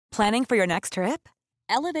Planning for your next trip?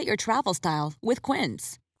 Elevate your travel style with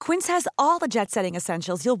Quince. Quince has all the jet-setting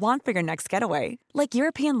essentials you'll want for your next getaway, like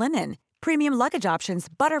European linen, premium luggage options,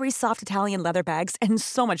 buttery soft Italian leather bags, and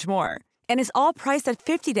so much more. And is all priced at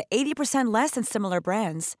 50 to 80% less than similar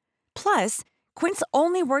brands. Plus, Quince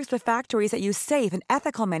only works with factories that use safe and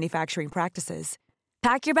ethical manufacturing practices.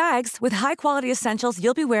 Pack your bags with high-quality essentials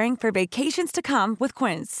you'll be wearing for vacations to come with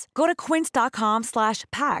Quince. Go to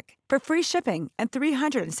quince.com/pack for free shipping and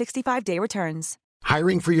 365-day returns.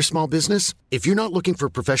 Hiring for your small business? If you're not looking for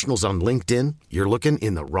professionals on LinkedIn, you're looking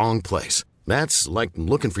in the wrong place. That's like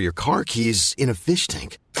looking for your car keys in a fish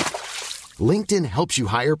tank. LinkedIn helps you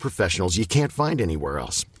hire professionals you can't find anywhere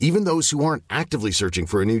else, even those who aren't actively searching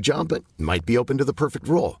for a new job but might be open to the perfect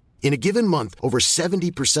role. In a given month, over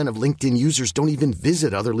 70% of LinkedIn users don't even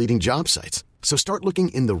visit other leading job sites. So start looking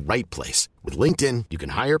in the right place. With LinkedIn, you can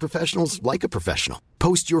hire professionals like a professional.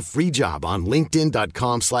 Post your free job on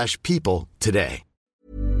linkedin.com/people today.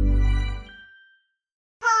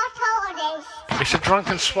 It's a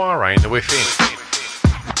drunken soiree in the within.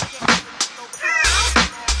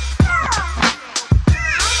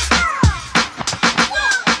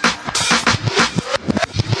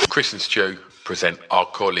 Chris and Stu present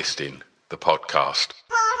Hardcore Listing, the podcast.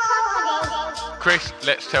 Chris,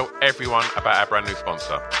 let's tell everyone about our brand new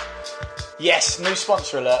sponsor. Yes, new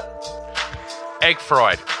sponsor alert. Egg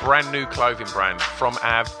Fried, brand new clothing brand from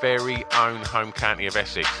our very own home county of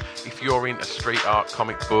Essex. If you're into street art,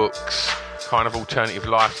 comic books, kind of alternative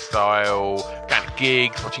lifestyle, going to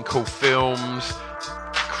gigs, watching cool films,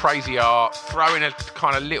 crazy art, throw in a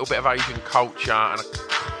kind of little bit of Asian culture and a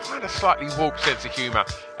kind of slightly warped sense of humour,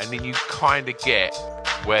 and then you kind of get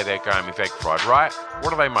where they're going with Egg Fried, right? What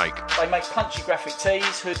do they make? They make punchy graphic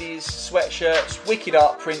tees, hoodies, sweatshirts, wicked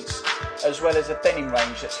art prints, as well as a denim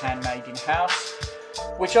range that's handmade in-house,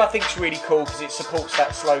 which I think is really cool because it supports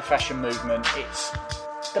that slow fashion movement. It's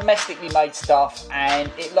domestically made stuff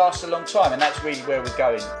and it lasts a long time, and that's really where we're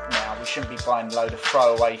going now. We shouldn't be buying a load of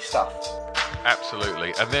throwaway stuff.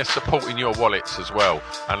 Absolutely, and they're supporting your wallets as well.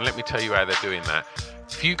 And let me tell you how they're doing that.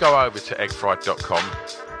 If you go over to eggfried.com,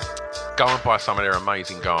 go and buy some of their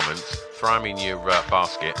amazing garments, throw them in your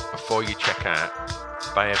basket. Before you check out,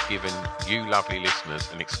 they have given you lovely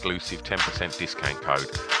listeners an exclusive 10% discount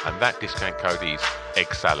code, and that discount code is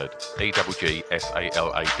EGGSALAD,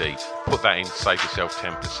 EGGSALAD. Put that in, save yourself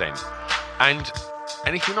 10%. And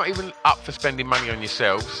if you're not even up for spending money on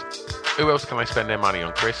yourselves, who else can they spend their money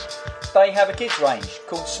on, Chris? They have a kids range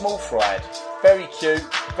called Small Fried. Very cute,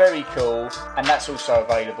 very cool, and that's also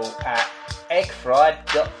available at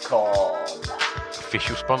eggfried.com.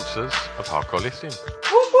 Official sponsors of Hardcore Listing.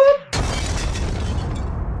 Whoop, whoop.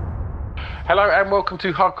 Hello and welcome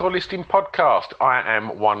to Hardcore Listing Podcast. I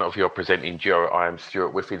am one of your presenting duo. I am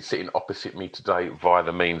Stuart Whiffin. Sitting opposite me today via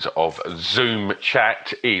the means of Zoom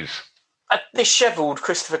chat is... A dishevelled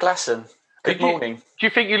Christopher Glasson. Good morning. Do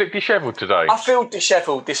you think you look dishevelled today? I feel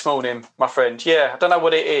dishevelled this morning, my friend. Yeah, I don't know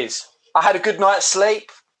what it is. I had a good night's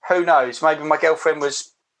sleep. Who knows? Maybe my girlfriend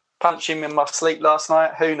was punching me in my sleep last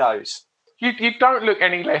night. Who knows? You don't look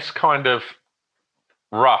any less kind of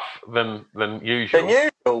rough than usual. Than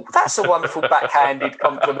usual? That's a wonderful backhanded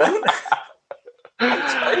compliment.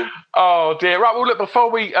 Oh dear. Right, well look, before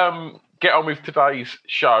we get on with today's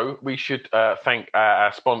show, we should thank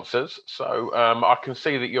our sponsors. So I can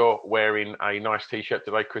see that you're wearing a nice t-shirt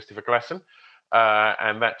today, Christopher Glasson.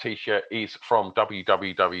 And that t-shirt is from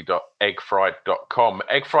www.eggfried.com.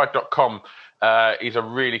 Eggfried.com is a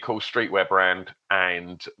really cool streetwear brand,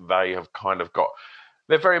 and they have kind of got...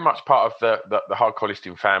 They're very much part of the Hardcore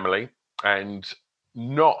Listing family, and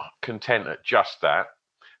not content at just that,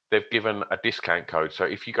 they've given a discount code. So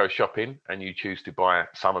if you go shopping and you choose to buy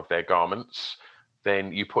some of their garments,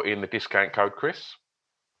 then you put in the discount code, Chris?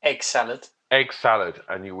 EGGSALAD. EGGSALAD,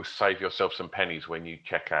 and you will save yourself some pennies when you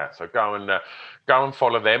check out. So go and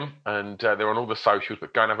follow them, and they're on all the socials,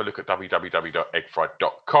 but go and have a look at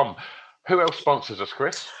www.eggfried.com. Who else sponsors us,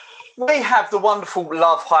 Chris? We have the wonderful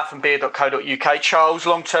love-beer.co.uk. Charles,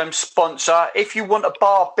 long-term sponsor. If you want a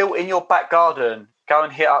bar built in your back garden, go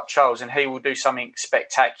and hit up Charles and he will do something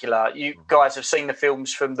spectacular. You guys have seen the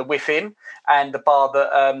films from The Whiffin and the bar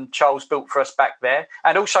that Charles built for us back there.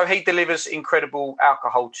 And also he delivers incredible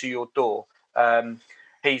alcohol to your door.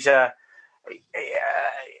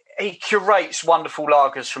 He curates wonderful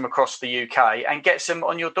lagers from across the UK and gets them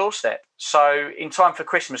on your doorstep. So in time for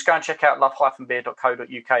Christmas, go and check out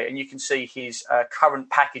love-beer.co.uk and you can see his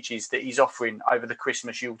current packages that he's offering over the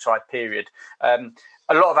Christmas Yuletide period. A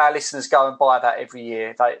lot of our listeners go and buy that every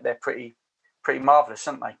year. They're pretty marvellous,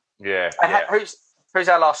 aren't they? Yeah. And who's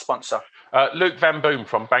our last sponsor? Luke Van Boom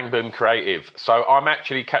from Bang Boom Creative. So I'm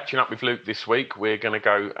actually catching up with Luke this week. We're going to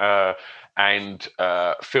go and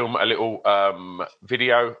film a little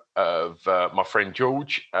video of my friend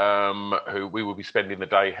George, who we will be spending the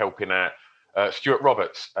day helping out Stuart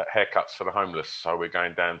Roberts at Haircuts for the Homeless. So we're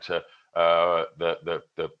going down to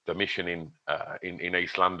the mission in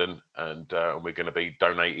East London, and we're going to be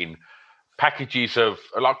donating packages of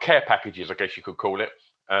like care packages, I guess you could call it.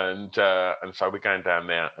 And so we're going down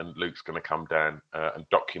there, and Luke's going to come down and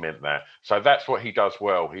document that. So that's what he does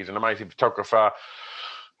well. He's an amazing photographer.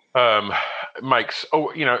 Makes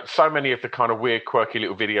so many of the kind of weird, quirky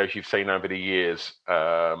little videos you've seen over the years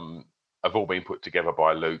have all been put together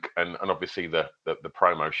by Luke, and obviously the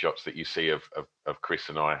promo shots that you see of Chris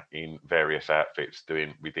and I in various outfits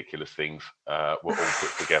doing ridiculous things were all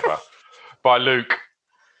put together by Luke.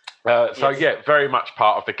 Yes. Very much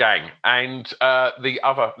part of the gang. And the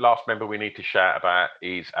other last member we need to shout about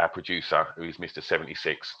is our producer, who is Mr.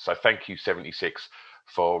 76. So thank you, 76,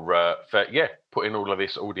 for putting all of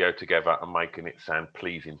this audio together and making it sound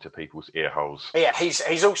pleasing to people's ear holes. Yeah,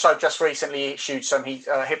 he's also just recently issued some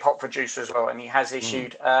hip hop producer as well, and he has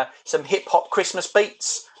issued some hip hop Christmas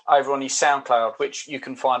beats over on his SoundCloud, which you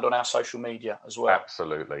can find on our social media as well.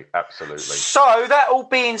 Absolutely. So that all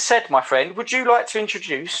being said, my friend, would you like to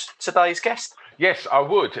introduce today's guest? Yes, I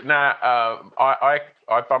would. Now,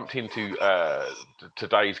 I bumped into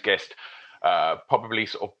today's guest probably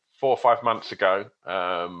sort of 4 or 5 months ago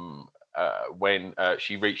when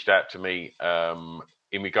she reached out to me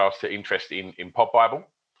in regards to interest in Pod Bible,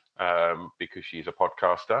 because she's a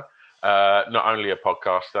podcaster. Not only a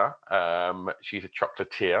podcaster, she's a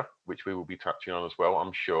chocolatier, which we will be touching on as well,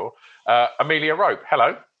 I'm sure. Amelia Rope,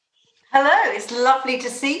 hello. Hello, it's lovely to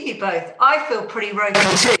see you both. I feel pretty ropey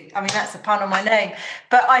too. I mean, that's a pun on my name.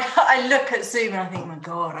 But I look at Zoom and I think, oh my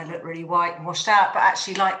God, I look really white and washed out. But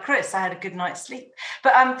actually, like Chris, I had a good night's sleep.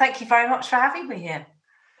 But thank you very much for having me here.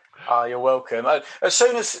 Oh, you're welcome. As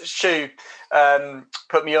soon as Stu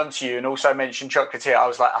put me onto you and also mentioned chocolatier, I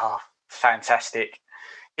was like, fantastic.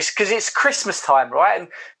 It's because it's Christmas time, right? And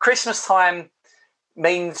Christmas time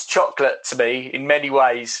means chocolate to me in many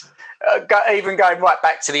ways, even going right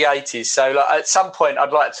back to the 80s. So at some point,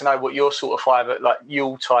 I'd like to know what your sort of favourite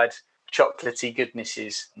Yuletide chocolatey goodness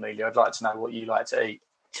is, Amelia. I'd like to know what you like to eat.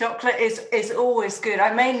 Chocolate is always good.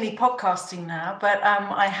 I'm mainly podcasting now, but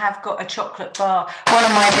I have got a chocolate bar. One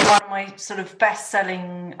of my sort of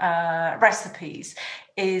best-selling recipes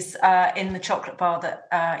is in the chocolate bar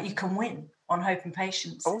that you can win on Hope and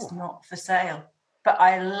Patience. Oh. It's not for sale, but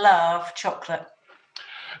I love chocolate.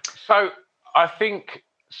 So I think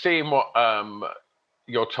seeing what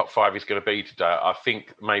your top 5 is going to be today, I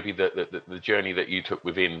think maybe the journey that you took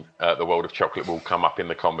within the world of chocolate will come up in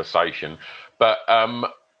the conversation. But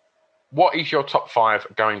what is your top 5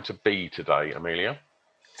 going to be today, Amelia?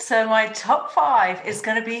 So my top 5 is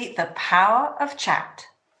going to be the power of chat.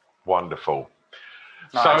 Wonderful.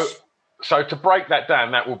 Nice. So to break that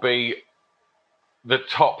down, that will be the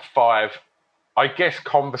top 5, I guess,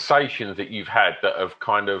 conversations that you've had that have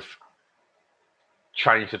kind of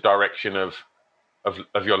changed the direction of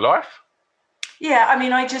your life? Yeah, I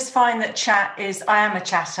mean, I just find that I am a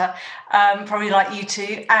chatter, probably like you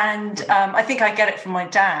two, and I think I get it from my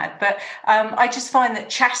dad, but I just find that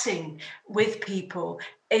chatting with people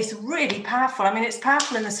is really powerful. I mean, it's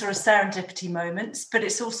powerful in the sort of serendipity moments, but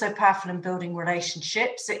it's also powerful in building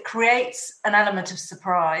relationships. It creates an element of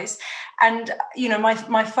surprise. And,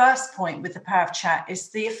 my first point with the power of chat is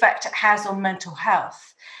the effect it has on mental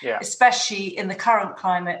health, especially in the current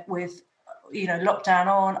climate with lockdown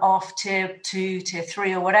on, off, tier 2, tier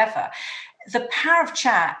 3 or whatever. The power of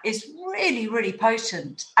chat is really, really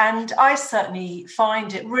potent. And I certainly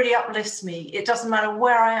find it really uplifts me. It doesn't matter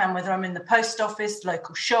where I am, whether I'm in the post office,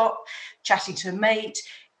 local shop, chatting to a mate.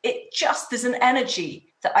 There's an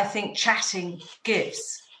energy that I think chatting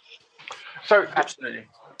gives. So absolutely.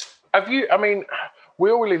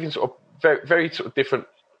 We all live in sort of very, very sort of different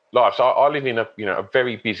lives. I live in a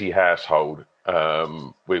very busy household.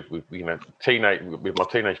 With my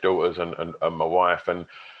teenage daughters and my wife,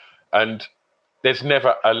 and there's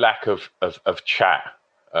never a lack of chat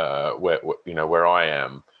where I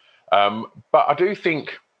am, but I do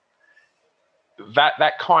think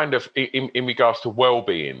that kind of in regards to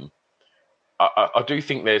well-being, I do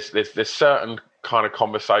think there's certain kind of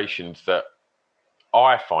conversations that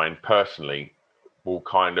I find personally will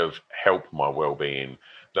kind of help my well-being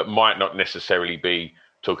that might not necessarily be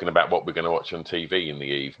talking about what we're going to watch on TV in the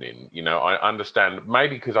evening. I understand,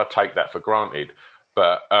 maybe because I take that for granted,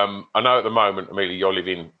 but I know at the moment, Amelia, you're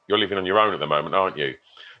living on your own at the moment, aren't you?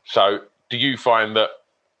 So do you find that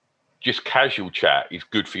just casual chat is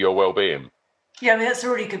good for your well-being. Yeah, I mean, that's a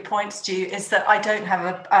really good point, Stu, is that I don't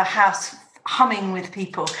have a house humming with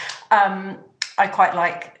people. I quite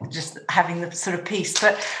like just having the sort of peace,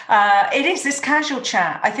 but it is this casual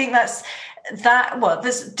chat. I think there's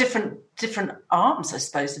different arms, I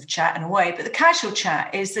suppose, of chat in a way, but the casual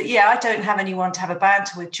chat is that, I don't have anyone to have a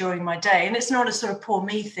banter with during my day. And it's not a sort of poor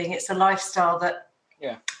me thing. It's a lifestyle that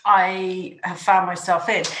I have found myself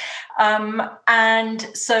in. And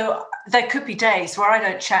so there could be days where I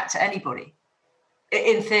don't chat to anybody,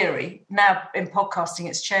 in theory. Now in podcasting,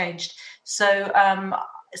 it's changed. So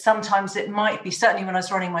sometimes it might be, certainly when I was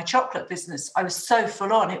running my chocolate business, I was so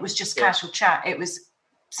full on. It was just casual chat. It was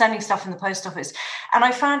sending stuff in the post office. And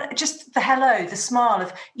I found just the hello, the smile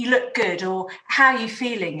of you look good or how are you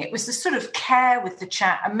feeling? It was the sort of care with the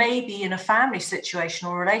chat. And maybe in a family situation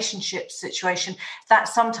or relationship situation, that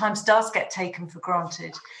sometimes does get taken for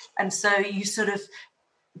granted. And so you sort of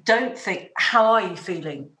don't think, how are you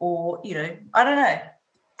feeling? Or, I don't know.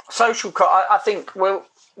 I think we're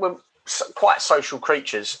quite social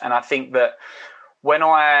creatures. And I think that when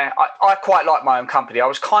I quite like my own company. I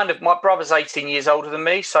was my brother's 18 years older than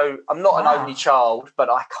me, so I'm not an only child, but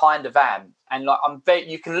I kind of am. And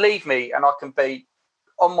you can leave me and I can be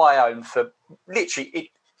on my own for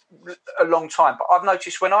literally a long time. But I've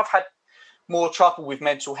noticed when I've had more trouble with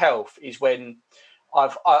mental health is when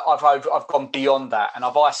I've gone beyond that and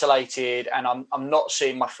I've isolated and I'm not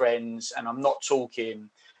seeing my friends and I'm not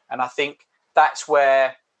talking. And I think that's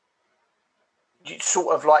where you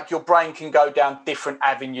sort of like your brain can go down different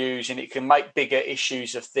avenues and it can make bigger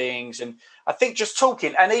issues of things. And I think just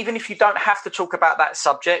talking, and even if you don't have to talk about that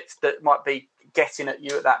subject that might be getting at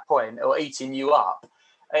you at that point or eating you up,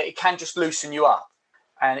 it can just loosen you up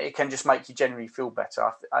and it can just make you generally feel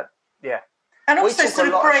better. And also sort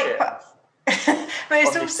of break. But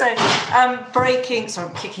it's also breaking. Sorry,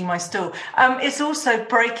 I'm kicking my stool. It's also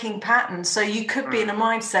breaking patterns. So you could be in a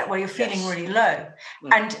mindset where you're feeling really low,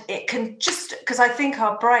 and it can just because I think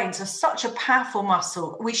our brains are such a powerful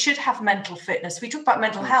muscle. We should have mental fitness. We talk about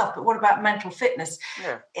mental health, but what about mental fitness?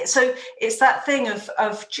 So it's that thing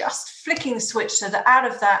of just flicking the switch so that out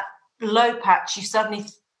of that low patch you suddenly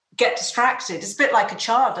get distracted. It's a bit like a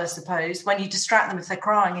child, I suppose, when you distract them if they're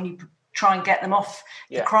crying and you try and get them off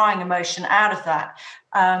the crying emotion out of that.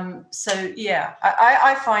 I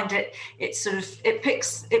find it sort of it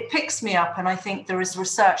picks me up, and I think there is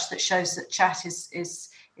research that shows that chat is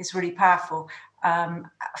really powerful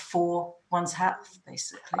for one's health,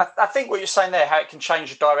 basically. I think what you're saying there, how it can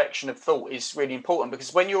change the direction of thought, is really important,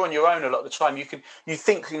 because when you're on your own a lot of the time, you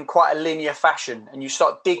think in quite a linear fashion, and you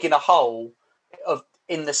start digging a hole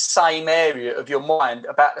in the same area of your mind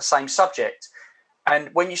about the same subject.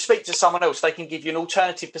 And when you speak to someone else, they can give you an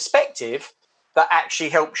alternative perspective that actually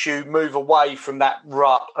helps you move away from that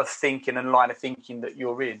rut of thinking and line of thinking that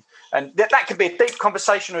you're in. And that can be a deep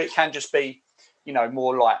conversation, or it can just be,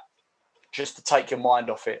 more like just to take your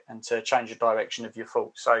mind off it and to change the direction of your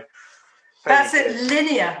thoughts. So that's it,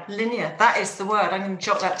 linear. That is the word. I'm going to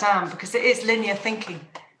jot that down because it is linear thinking.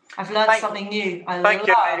 I've learned something new. Thank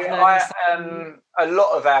you. A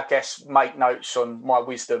lot of our guests make notes on my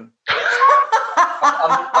wisdom.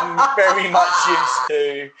 I'm very much used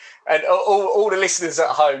to, and all the listeners at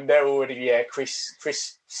home, they're already, Chris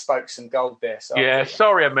spoke some gold there. So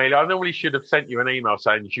sorry, Amelia. I normally should have sent you an email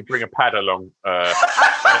saying you should bring a pad along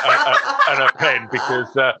and a pen,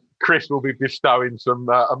 because Chris will be bestowing some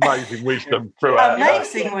amazing wisdom throughout.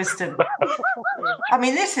 Amazing wisdom. I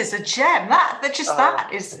mean, this is a gem. That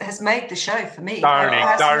has made the show for me.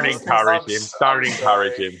 Don't encourage him. Don't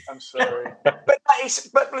encourage him. I'm sorry. But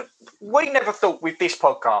we never thought with this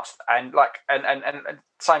podcast and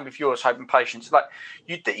same with yours, Hope and Patience. Like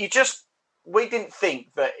we didn't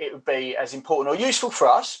think that it would be as important or useful for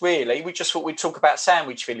us. Really, we just thought we'd talk about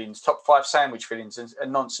sandwich fillings, top 5 sandwich fillings,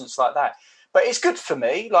 and nonsense like that. But it's good for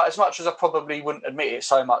me, like as much as I probably wouldn't admit it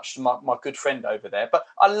so much to my good friend over there. But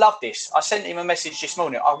I love this. I sent him a message this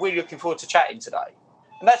morning. I'm really looking forward to chatting today.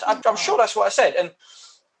 And I'm sure that's what I said.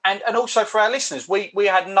 And also for our listeners, we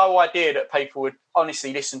had no idea that people would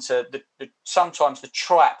honestly listen to sometimes the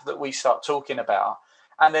trap that we start talking about.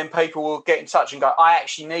 And then people will get in touch and go, I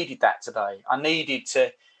actually needed that today. I needed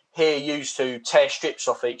to hear you two tear strips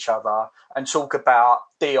off each other and talk about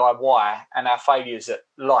DIY and our failures at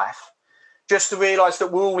life. Just to realise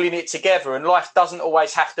that we're all in it together, and life doesn't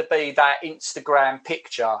always have to be that Instagram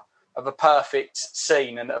picture of a perfect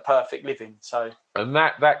scene and a perfect living. And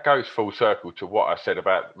that goes full circle to what I said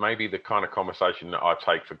about maybe the kind of conversation that I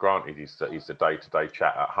take for granted is the day-to-day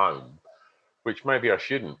chat at home, which maybe I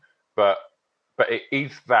shouldn't, but it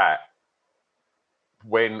is that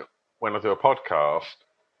when I do a podcast,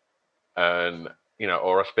 and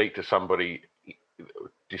or I speak to somebody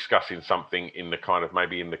discussing something in the kind of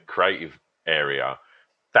maybe in the creative area,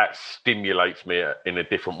 that stimulates me in a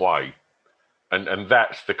different way, and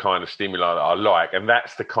that's the kind of stimuli that I like, and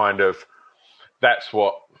that's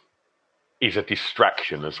what is a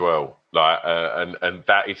distraction as well, like and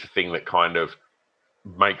that is the thing that kind of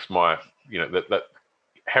makes my that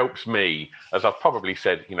helps me, as I've probably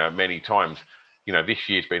said many times. This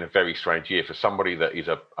year's been a very strange year for somebody that is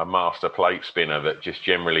a master plate spinner that just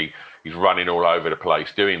generally is running all over the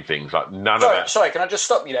place doing things like none of that. Sorry, can I just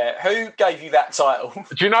stop you there? Who gave you that title?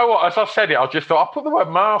 Do you know what? As I said it, I just thought I put the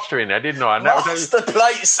word master in there, didn't I? And master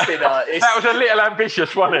plate spinner. That was a little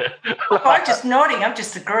ambitious, wasn't it? I'm just nodding. I'm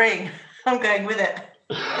just agreeing. I'm going with it.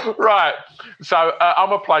 Right. So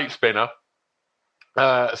I'm a plate spinner,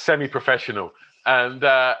 semi-professional, and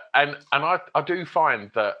I do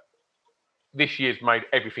find that this year's made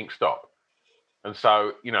everything stop, and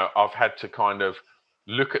so I've had to kind of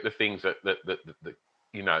look at the things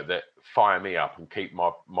that fire me up and keep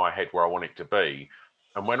my head where I want it to be.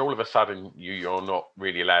 And when all of a sudden you're not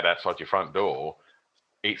really allowed outside your front door,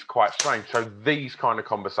 it's quite strange. So these kind of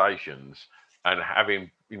conversations and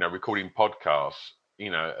having recording podcasts,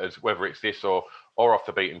 as whether it's this or off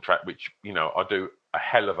the beaten track, which I do a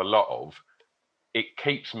hell of a lot of, it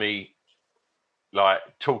keeps me like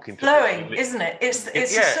talking to flowing, people. Isn't it? It's a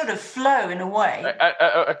sort of flow in a way.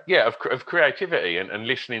 Of creativity and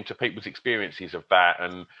listening to people's experiences of that,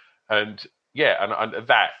 and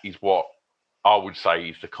that is what I would say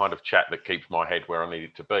is the kind of chat that keeps my head where I need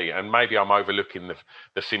it to be. And maybe I'm overlooking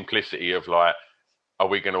the simplicity of like, are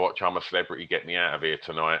we going to watch I'm a Celebrity, Get Me Out of Here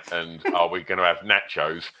tonight, and are we going to have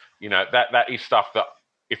nachos? That is stuff that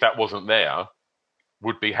if that wasn't there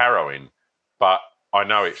would be harrowing, but I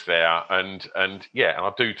know it's there, and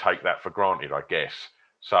I do take that for granted, I guess.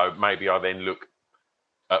 So maybe I then look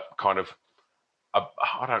at kind of,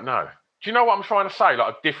 I don't know. Do you know what I'm trying to say?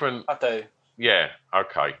 Like a different. I do. Yeah.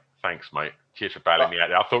 Okay. Thanks, mate. Cheers for bailing me out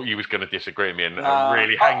there. I thought you was going to disagree with me and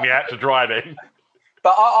really hang me out to dry then.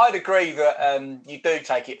 But I'd agree that you do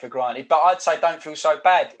take it for granted. But I'd say don't feel so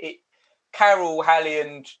bad. Carol, Hallie,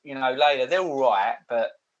 and Layla, they're all right,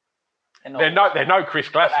 but. They're no Chris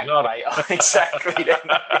Glasses, are they? Exactly.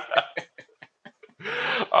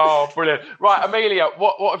 Oh, brilliant. Right, Amelia,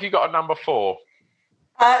 what have you got at number 4?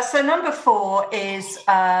 So number 4 is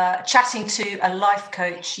chatting to a life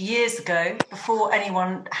coach years ago, before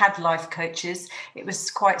anyone had life coaches. It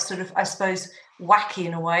was quite sort of, I suppose, wacky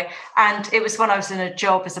in a way. And it was when I was in a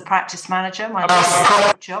job as a practice manager, my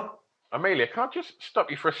job. Amelia, can I just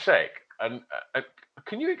stop you for a sec? And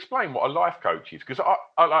can you explain what a life coach is? Because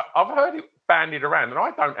I've heard it bandied around, and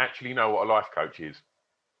I don't actually know what a life coach is.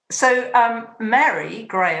 So Mary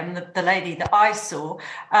Graham, the lady that I saw,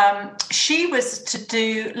 she was to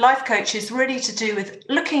do life coaches really to do with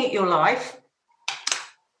looking at your life,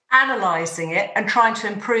 analysing it and trying to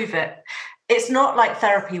improve it. It's not like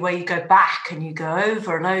therapy where you go back and you go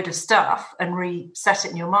over a load of stuff and reset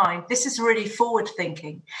it in your mind. This is really forward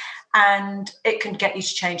thinking, and it can get you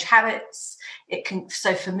to change habits.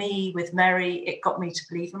 So for me, with Mary, it got me to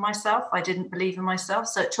believe in myself. I didn't believe in myself,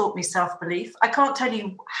 so it taught me self-belief. I can't tell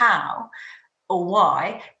you how or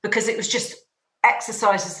why, because it was just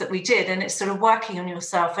exercises that we did, and it's sort of working on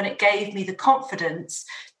yourself, and it gave me the confidence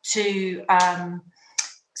to...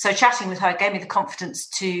 So chatting with her gave me the confidence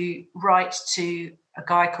to write to a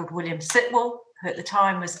guy called William Sitwell, who at the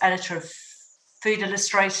time was editor of Food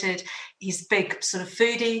Illustrated. He's a big sort of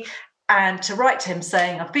foodie. And to write to him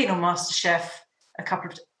saying, I've been on MasterChef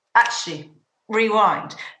actually,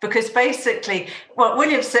 rewind. Because basically,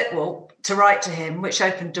 William Sitwell, to write to him, which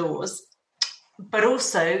opened doors, but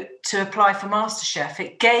also to apply for MasterChef.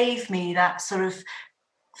 It gave me that sort of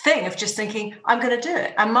thing of just thinking, I'm going to do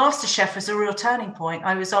it. And MasterChef was a real turning point.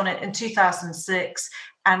 I was on it in 2006,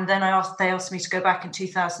 and then they asked me to go back in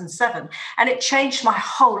 2007. And it changed my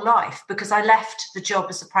whole life, because I left the job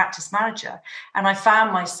as a practice manager, and I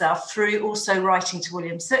found myself through also writing to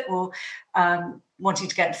William Sitwell, wanting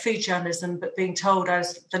to get into food journalism, but being told I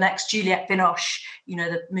was the next Juliette Binoche,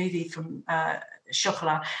 the movie from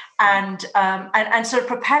Chocolat, and sort of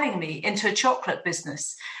propelling me into a chocolate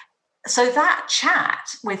business. So that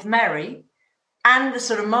chat with Mary and the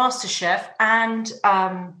sort of MasterChef and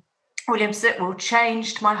William Sitwell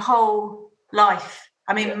changed my whole life.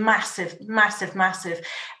 I mean, massive, massive, massive.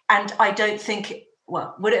 And I don't think,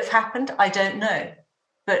 would it have happened? I don't know.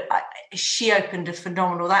 But that chat opened a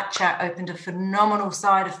phenomenal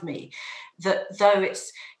side of me that, though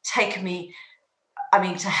it's taken me,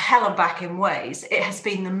 to hell and back in ways, it has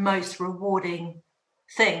been the most rewarding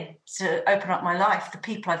thing to open up my life. The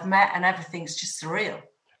people I've met and everything's just surreal.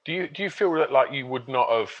 Do you feel that like you would not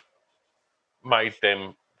have made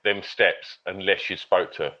them steps unless you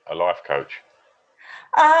spoke to a life coach?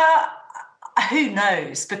 Who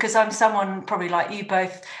knows? Because I'm someone probably like you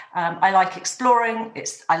both. I like exploring.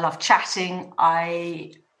 I love chatting.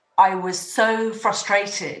 I was so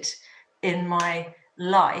frustrated in my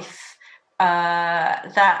life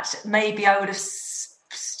that maybe I would have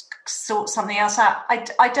sort something else out.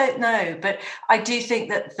 I don't know, but I do think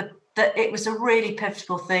that it was a really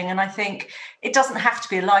pivotal thing, and I think it doesn't have to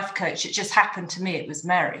be a life coach. It just happened to me. It was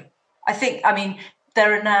Mary.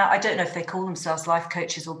 There are now, I don't know if they call themselves life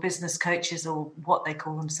coaches or business coaches or what they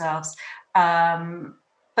call themselves.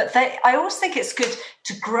 But I always think it's good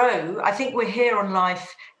to grow. I think we're here on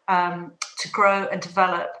life to grow and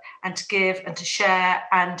develop and to give and to share.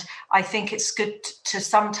 And I think it's good to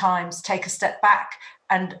sometimes take a step back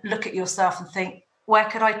and look at yourself and think, where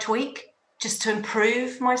could I tweak just to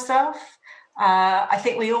improve myself? I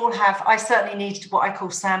think we all have. I certainly needed what I call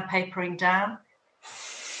sandpapering down.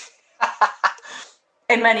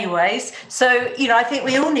 In many ways. So, I think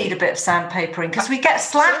we all need a bit of sandpapering because we get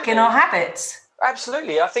slack in our habits.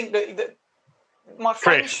 Absolutely. I think that my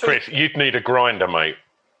friends... Chris, you'd need a grinder, mate.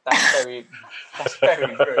 That's very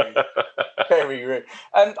rude. Very rude.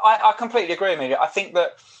 And I completely agree, Amelia. I think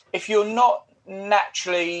that if you're not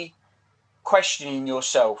naturally questioning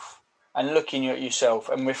yourself and looking at yourself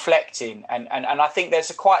and reflecting, and I think there's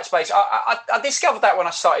a quiet space. I discovered that when I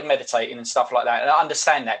started meditating and stuff like that, and I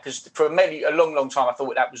understand that because for a long time I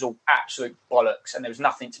thought that was all absolute bollocks and there was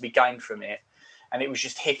nothing to be gained from it, and it was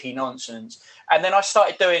just hippie nonsense. And then I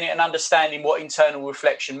started doing it and understanding what internal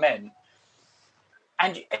reflection meant,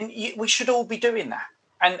 and we should all be doing that.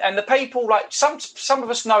 And the people, like some of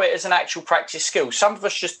us know it as an actual practice skill. Some of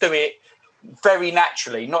us just do it very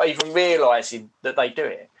naturally, not even realising that they do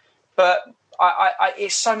it. But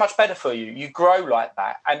it's so much better for you. You grow like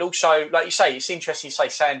that. And also, like you say, it's interesting you say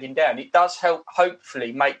sanding down. It does help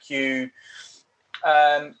hopefully make you,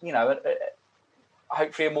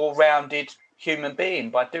 hopefully a more rounded human being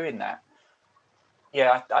by doing that.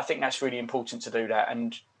 Yeah, I think that's really important to do that.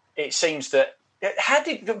 And it seems that,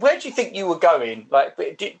 where do you think you were going? Like,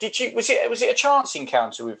 did you, was it a chance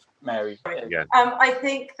encounter with Mary? Yeah. I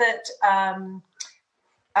think that,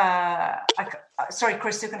 sorry,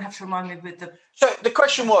 Chris, you're going to have to remind me with the... So the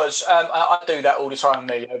question was, I do that all the time,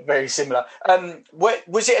 very similar.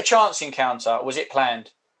 Was it a chance encounter or was it planned?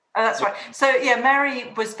 That's right. So, yeah,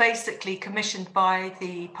 Mary was basically commissioned by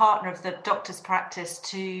the partner of the doctor's practice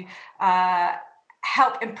to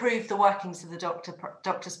help improve the workings of the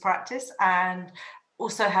doctor's practice and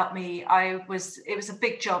also helped me. It was a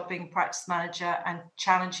big job being practice manager and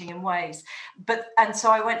challenging in ways. And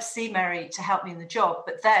so I went to see Mary to help me in the job,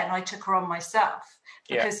 but then I took her on myself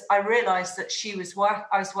because I realised that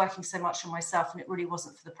I was working so much on myself and it really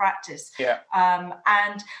wasn't for the practice. Yeah.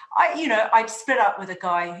 And I'd split up with a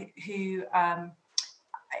guy who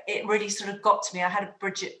it really sort of got to me. I had a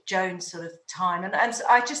Bridget Jones sort of time and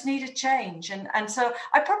I just needed change. And so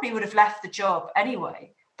I probably would have left the job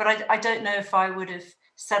anyway. But I don't know if I would have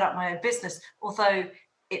set up my own business, although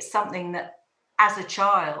it's something that as a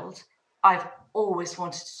child, I've always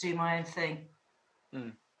wanted to do my own thing.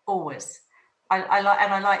 Always. I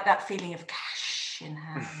like that feeling of cash in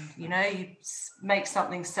hand. You make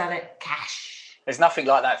something, sell it, cash. There's nothing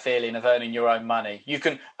like that feeling of earning your own money. You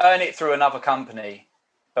can earn it through another company.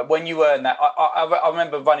 But when you earn that, I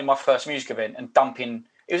remember running my first music event and dumping,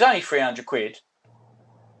 it was only 300 quid.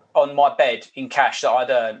 On my bed in cash that I'd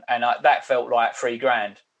earned, and that felt like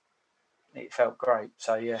 $3,000. It felt great.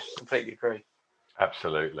 So yeah, completely agree.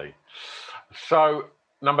 Absolutely. So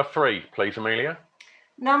number 3, please, Amelia.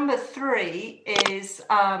 Number 3 is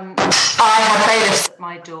I had bailiffs at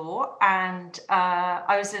my door, and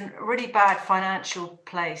I was in a really bad financial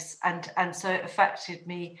place, and so it affected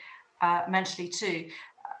me mentally too.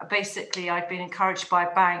 Basically, I'd been encouraged by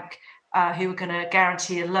a bank who were going to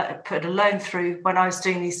guarantee put a loan through when I was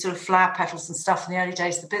doing these sort of flower petals and stuff in the early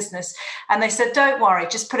days of the business. And they said, don't worry,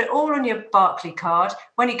 just put it all on your Barclay card.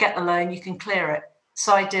 When you get the loan, you can clear it.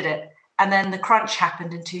 So I did it. And then the crunch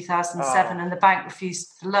happened in 2007 and the bank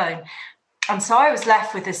refused the loan. And so I was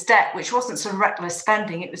left with this debt, which wasn't sort of reckless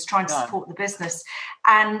spending. It was trying to support the business.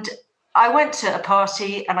 And I went to a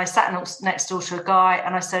party and I sat next door to a guy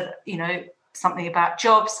and I said, something about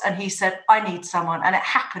jobs, and he said, I need someone. And it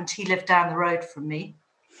happened, he lived down the road from me.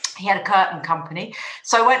 He had a curtain company.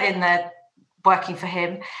 So I went in there working for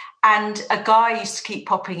him, and a guy used to keep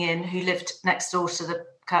popping in who lived next door to the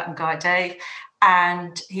curtain guy, Dave,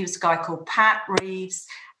 and he was a guy called Pat Reeves.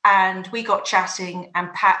 And we got chatting,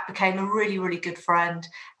 and Pat became a really, really good friend.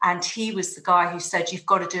 And he was the guy who said, you've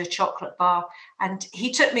got to do a chocolate bar. And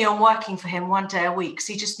he took me on working for him one day a week because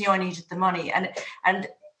he just knew I needed the money. And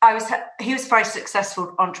he was a very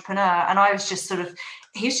successful entrepreneur, and I was just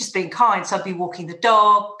he was just being kind. So I'd be walking the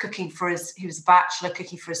dog, cooking for he was a bachelor,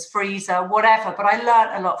 cooking for his freezer, whatever. But I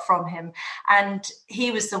learned a lot from him. And he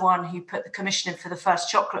was the one who put the commission in for the first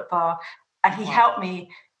chocolate bar. And he helped me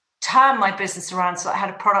turn my business around so I had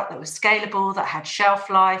a product that was scalable, that had shelf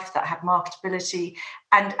life, that had marketability.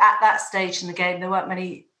 And at that stage in the game, there weren't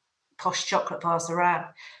many posh chocolate bars around.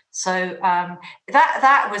 So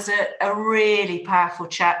that was a really powerful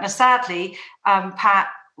chat. Now, sadly, Pat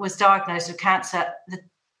was diagnosed with cancer.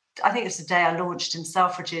 I think it was the day I launched in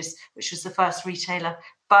Selfridges, which was the first retailer.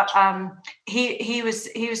 But he was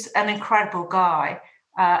an incredible guy,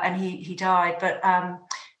 and he died. But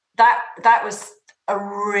that was a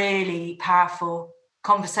really powerful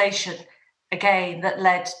conversation, again, that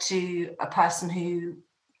led to a person who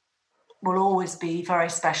will always be very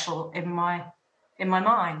special in my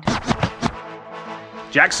mind.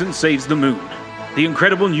 Jackson Saves the Moon. The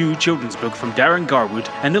incredible new children's book from Darren Garwood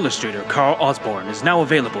and illustrator Carl Osborne is now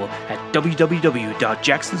available at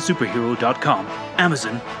www.jacksonsuperhero.com,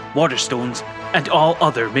 Amazon, Waterstones, and all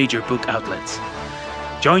other major book outlets.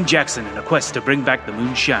 Join Jackson in a quest to bring back the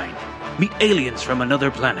moon's shine, meet aliens from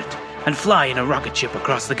another planet, and fly in a rocket ship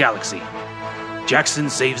across the galaxy. Jackson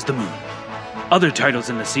Saves the Moon. Other titles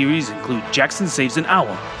in the series include Jackson Saves an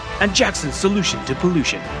Owl and Jackson's Solution to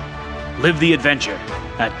Pollution. Live the adventure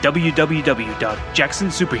at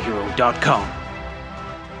www.jacksonsuperhero.com.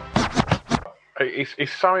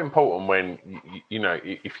 It's so important when,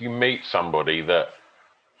 if you meet somebody that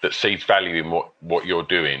sees value in what you're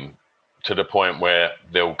doing, to the point where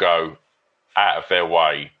they'll go out of their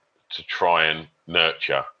way to try and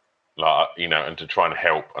nurture, and to try and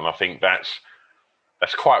help. And I think that's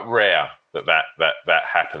quite rare that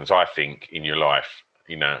happens, I think, in your life.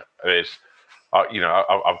 There's,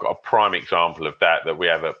 I've got a prime example of that we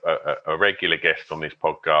have a regular guest on this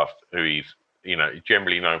podcast who is,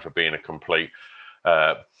 generally known for being a complete,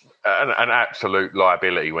 an absolute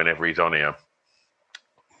liability whenever he's on here.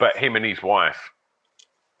 But him and his wife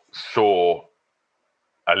saw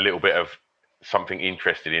a little bit of something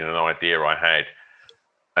interested in an idea I had,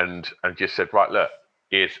 and just said, right, look,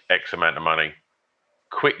 here's X amount of money,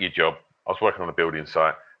 quit your job. I was working on a building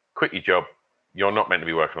site. Quit your job. You're not meant to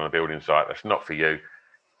be working on a building site. That's not for you.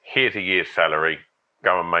 Here's a year's salary.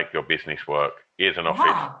 Go and make your business work. Here's an office.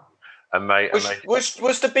 Wow. And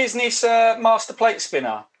was the business Master Plate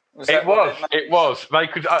Spinner? It was. They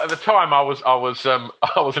could, at the time. I was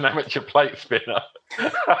an amateur plate spinner.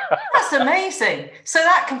 That's amazing. So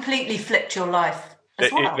that completely flipped your life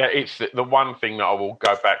as well. It's the one thing that I will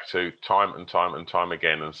go back to time and time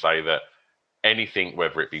again and say that anything,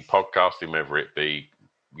 whether it be podcasting, whether it be,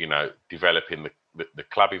 developing the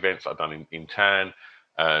club events I've done in town,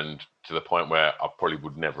 and to the point where I probably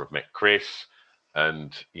would never have met Chris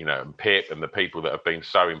and Pip and the people that have been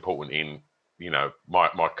so important in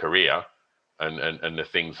my career and the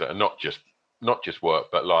things that are not just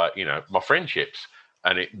work, but like my friendships.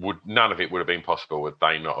 And none of it would have been possible if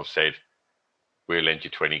they not have said, we'll lend you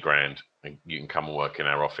 20 grand and you can come and work in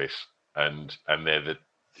our office. And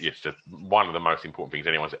it's one of the most important things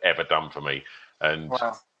anyone's ever done for me. And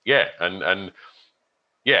wow. And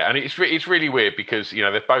it's really weird because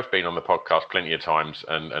they've both been on the podcast plenty of times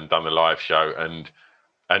and done the live show and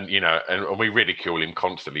we ridicule him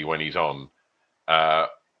constantly when he's on. But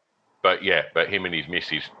him and his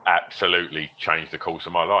missus absolutely changed the course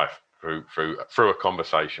of my life through a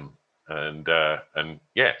conversation. And so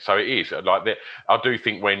it is like that. I do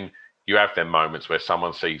think when you have them moments where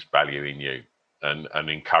someone sees value in you and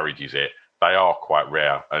encourages it, they are quite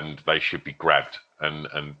rare and they should be grabbed. And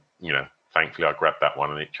thankfully I grabbed that one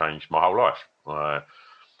and it changed my whole life.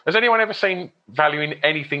 Has anyone ever seen value in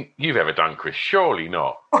anything you've ever done, Chris? Surely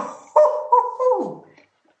not.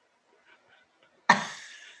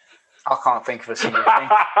 I can't think of a single thing.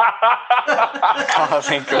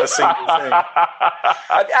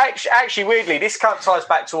 Actually, weirdly, this ties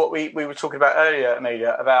back to what we were talking about earlier,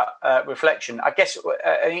 Amelia, about reflection. I guess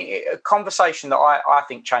a conversation that I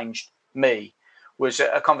think changed me was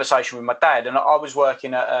a conversation with my dad. And I was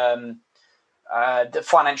working at the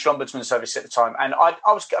Financial Ombudsman Service at the time. And I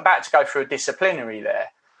was about to go through a disciplinary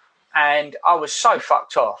there. And I was so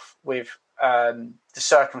fucked off with the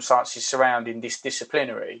circumstances surrounding this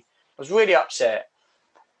disciplinary. I was really upset,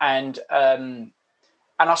 and I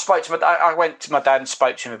spoke to I went to my dad and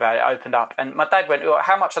spoke to him about it. Opened up, and my dad went,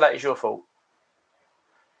 "How much of that is your fault?"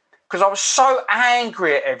 Because I was so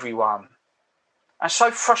angry at everyone, and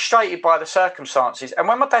so frustrated by the circumstances. And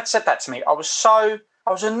when my dad said that to me, I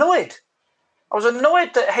was annoyed. I was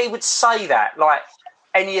annoyed that he would say that, like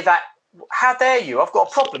any of that. How dare you? I've got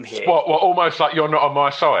a problem here. What almost like you're not on my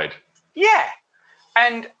side. Yeah.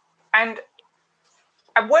 And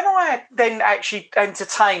when I then actually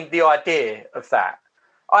entertained the idea of that,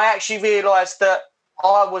 I actually realised that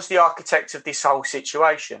I was the architect of this whole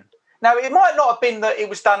situation. Now, it might not have been that it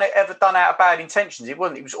was ever done out of bad intentions. It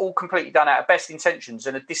wasn't. It was all completely done out of best intentions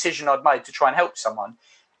and a decision I'd made to try and help someone.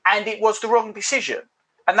 And it was the wrong decision.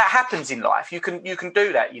 And that happens in life. You can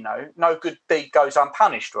do that, you know. No good deed goes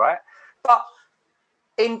unpunished, right? But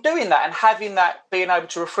in doing that and having that, being able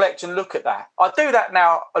to reflect and look at that, I do that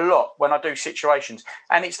now a lot when I do situations.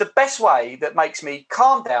 And it's the best way that makes me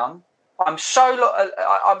calm down. I'm so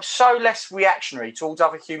less reactionary towards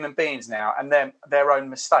other human beings now and their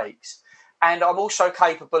own mistakes. And I'm also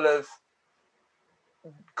capable of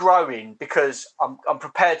growing because I'm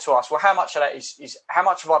prepared to ask, well, how much of that is how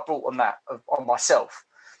much have I brought on that on myself?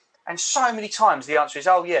 And so many times the answer is,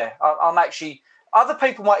 oh yeah, I'm actually, other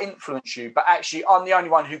people might influence you, but actually I'm the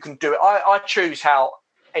only one who can do it. I choose how,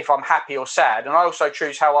 if I'm happy or sad, and I also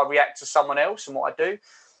choose how I react to someone else and what I do.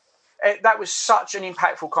 That was such an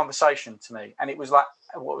impactful conversation to me. And it was like,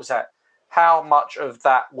 what was that? How much of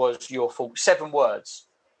that was your fault? 7 words.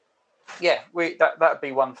 Yeah, that'd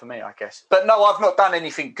be one for me, I guess. But no, I've not done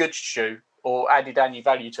anything good, Stu, or added any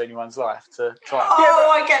value to anyone's life to try.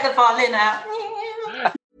 I get the violin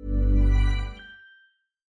out.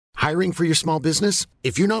 Hiring for your small business?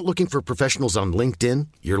 If you're not looking for professionals on LinkedIn,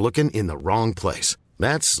 you're looking in the wrong place.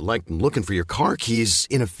 That's like looking for your car keys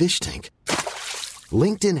in a fish tank.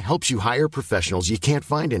 LinkedIn helps you hire professionals you can't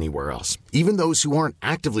find anywhere else, even those who aren't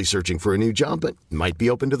actively searching for a new job but might be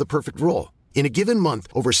open to the perfect role. In a given month,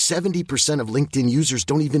 over 70% of LinkedIn users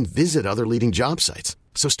don't even visit other leading job sites.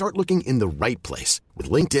 So start looking in the right place. With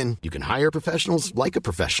LinkedIn, you can hire professionals like a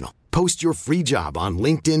professional. Post your free job on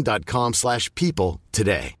linkedin.com/people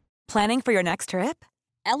today. Planning for your next trip?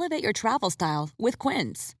 Elevate your travel style with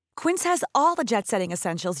Quince. Quince has all the jet-setting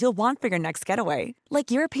essentials you'll want for your next getaway, like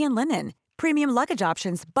European linen, premium luggage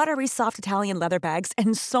options, buttery soft Italian leather bags,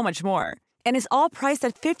 and so much more. And is all priced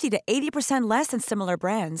at 50 to 80% less than similar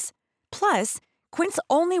brands. Plus, Quince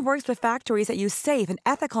only works with factories that use safe and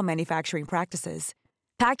ethical manufacturing practices.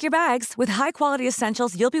 Pack your bags with high-quality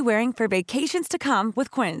essentials you'll be wearing for vacations to come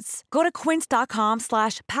with Quince. Go to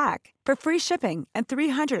quince.com/pack for free shipping and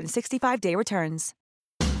 365-day returns.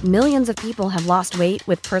 Millions of people have lost weight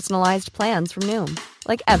with personalized plans from Noom.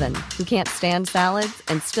 Like Evan, who can't stand salads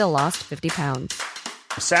and still lost 50 pounds.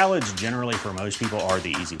 Salads generally for most people are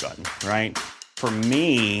the easy button, right? For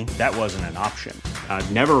me, that wasn't an option. I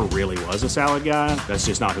never really was a salad guy. That's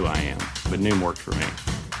just not who I am. But Noom worked for me.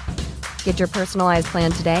 Get your personalized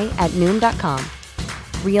plan today at Noom.com.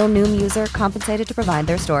 Real Noom user compensated to provide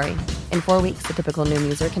their story. In 4 weeks, the typical Noom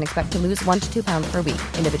user can expect to lose 1 to 2 pounds per week.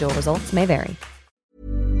 Individual results may vary.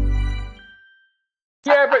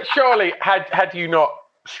 Yeah, but surely, had you not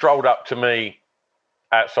strolled up to me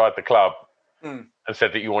outside the club and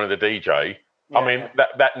said that you wanted a DJ, I mean,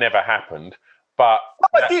 that never happened. But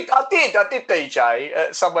I did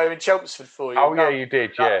DJ somewhere in Chelmsford for you. Oh, yeah, you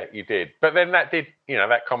did. Yeah, you did. But then that did,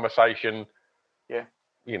 that conversation,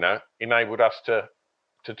 enabled us to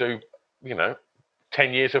do,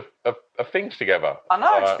 10 years of things together. I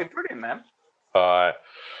know, it's been brilliant, man.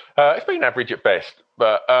 It's been average at best,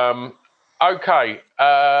 but okay.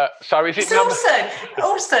 So is it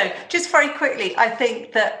also just very quickly? I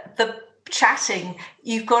think that the chatting,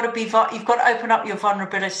 you've got to open up your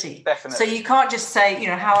vulnerability. Definitely. So you can't just say,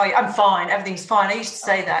 I'm fine, everything's fine. I used to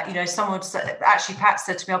say that, someone said, actually Pat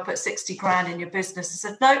said to me, I'll put 60 grand in your business. I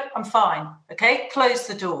said, no, I'm fine. Okay, close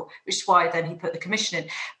the door, which is why then he put the commission in.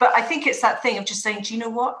 But I think it's that thing of just saying, do you know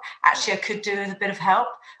what? Actually, I could do with a bit of help.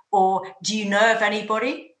 Or do you know of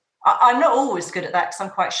anybody? I'm not always good at that because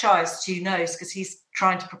I'm quite shy, as Stu knows, because he's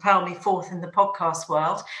trying to propel me forth in the podcast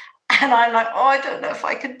world. And I'm like, I don't know if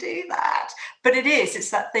I can do that. But it's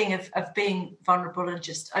that thing of being vulnerable and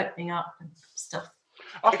just opening up and stuff.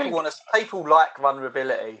 People like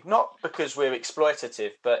vulnerability, not because we're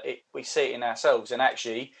exploitative, but we see it in ourselves. And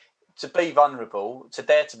actually, to be vulnerable, to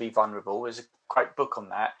dare to be vulnerable, there's a great book on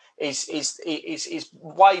that, is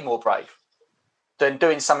way more brave than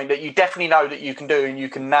doing something that you definitely know that you can do and you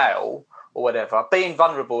can nail or whatever. Being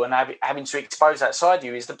vulnerable and having to expose that side of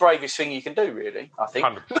you is the bravest thing you can do, really, I think.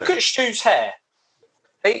 100%. Look at Stu's hair.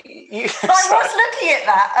 I was looking at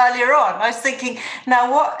that earlier on. I was thinking,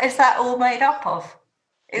 now what is that all made up of?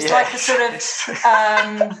 It's like a sort of...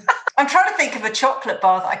 I'm trying to think of a chocolate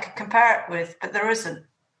bar that I could compare it with, but there isn't.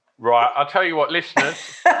 Right, I'll tell you what, listeners,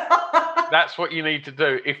 that's what you need to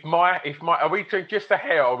do. Are we doing just the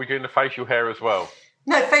hair, or are we doing the facial hair as well?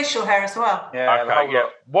 No, facial hair as well. Yeah. Okay, yeah.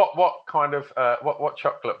 What kind of what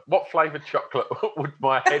chocolate? What flavoured chocolate would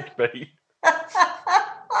my head be?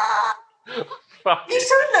 You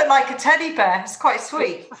sort of look like a teddy bear. It's quite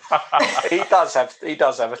sweet. He does have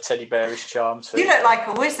a teddy bearish charm too. You look like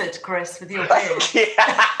a wizard, Chris, with your beard.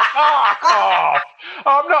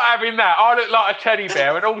 I'm not having that. I look like a teddy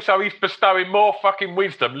bear, and also he's bestowing more fucking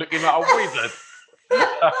wisdom, looking like a wizard.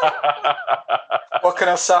 What can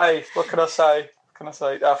I say?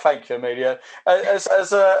 Oh, thank you, Amelia. As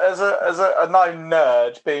a known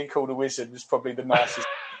nerd, being called a wizard was probably the nicest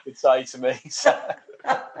you could say to me. So.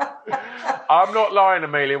 I'm not lying,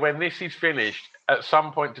 Amelia. When this is finished, at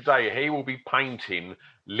some point today, he will be painting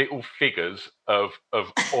little figures of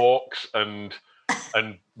orcs and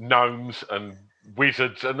gnomes and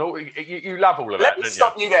wizards and all. You love all of that. Let me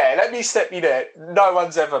stop you there. No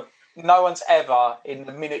one's ever in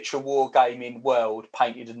the miniature wargaming world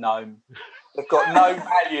painted a gnome. They've got no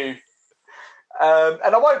value.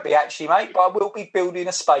 And I won't be actually, mate, but I will be building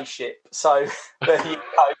a spaceship. So there you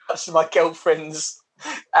go. That's my girlfriend's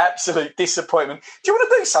absolute disappointment. Do you want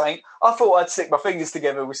to do something? I thought I'd stick my fingers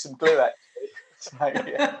together with some glue, actually. So,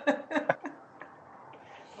 yeah.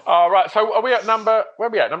 All right. So are we at where are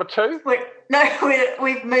we at? Number 2?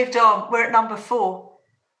 We've moved on. We're at number 4.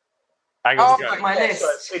 Hang on. My list.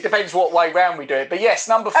 So it depends what way round we do it. But yes,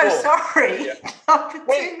 number 4. Oh, sorry. Yeah. Number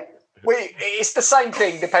 2. It's the same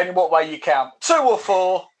thing depending what way you count. 2 or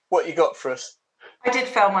 4, what you got for us? I did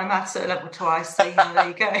fail my maths at level twice, so there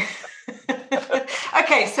you go.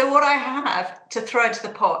 Okay, so what I have to throw into the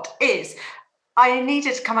pot is I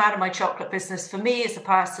needed to come out of my chocolate business. For me as a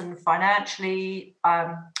person, financially,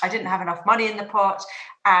 I didn't have enough money in the pot,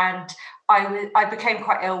 and I became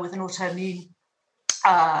quite ill with an autoimmune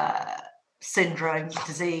syndrome,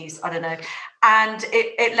 disease, I don't know, and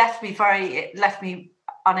it left me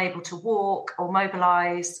unable to walk or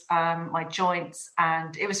mobilize my joints,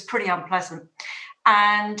 and it was pretty unpleasant.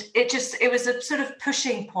 And it was a sort of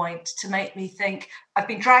pushing point to make me think, I've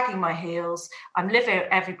been dragging my heels, I'm living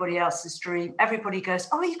everybody else's dream. Everybody goes,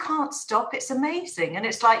 oh, you can't stop, it's amazing. And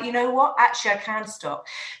it's like, you know what, actually I can stop.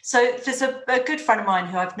 So there's a good friend of mine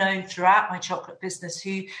who I've known throughout my chocolate business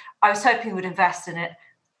who I was hoping would invest in it.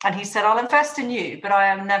 And he said, I'll invest in you, but I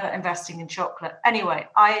am never investing in chocolate. Anyway,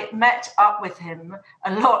 I met up with him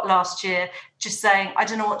a lot last year, just saying, I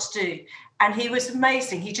don't know what to do. And he was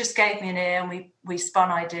amazing. He just gave me an ear, and we spun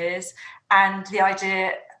ideas. And the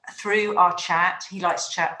idea through our chat, he likes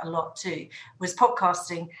to chat a lot too, was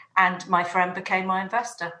podcasting. And my friend became my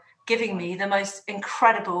investor, giving me the most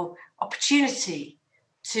incredible opportunity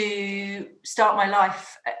to start my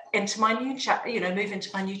life into my new chapter, move into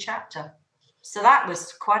my new chapter. So that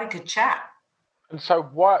was quite a good chat. And so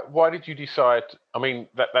why did you decide, I mean,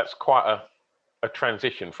 that's quite a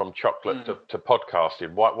transition from chocolate to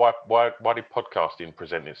podcasting. Why did podcasting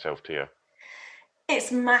present itself to you?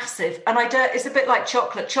 It's massive. And it's a bit like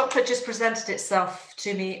chocolate. Chocolate just presented itself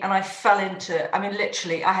to me and I fell into it. I mean,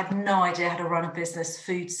 literally, I had no idea how to run a business,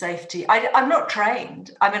 food safety. I'm not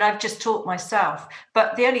trained. I mean, I've just taught myself.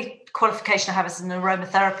 But the only qualification I have is an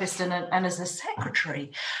aromatherapist and as a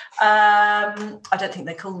secretary. I don't think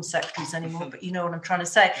they call them secretaries anymore, but you know what I'm trying to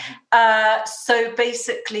say. So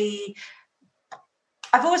basically,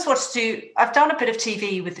 I've always wanted I've done a bit of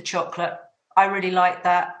TV with the chocolate. I really like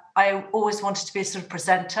that. I always wanted to be a sort of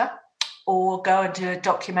presenter or go and do a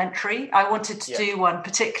documentary. I wanted to do one,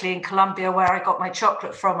 particularly in Colombia, where I got my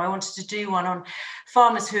chocolate from. I wanted to do one on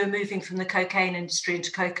farmers who are moving from the cocaine industry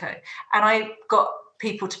into cocoa. And I got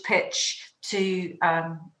people to pitch to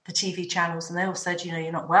the TV channels, and they all said,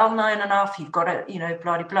 you're not well known enough. You've got to,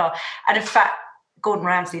 blah, blah, blah. And in fact, Gordon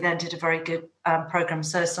Ramsay then did a very good program,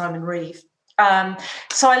 so Simon Reeve.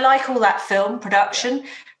 So I like all that film production.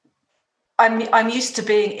 I'm used to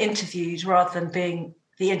being interviewed rather than being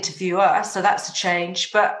the interviewer, so that's a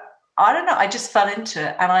change. But I don't know, I just fell into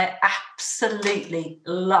it and I absolutely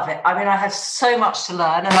love it. I mean, I have so much to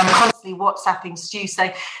learn and I'm constantly WhatsApping Stu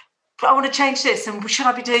saying, I want to change this and should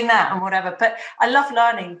I be doing that and whatever. But I love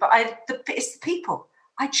learning, but it's the people.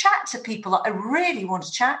 I chat to people that I really want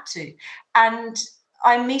to chat to. And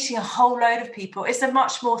I'm meeting a whole load of people. It's a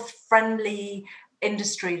much more friendly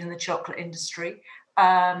industry than the chocolate industry.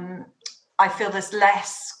 I feel there's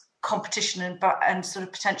less competition and sort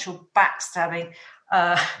of potential backstabbing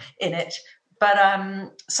in it. But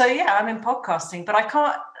so, yeah, I'm in podcasting, but I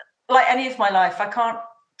can't, like any of my life, I can't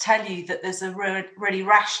tell you that there's a really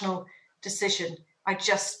rational decision. I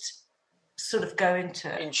just sort of go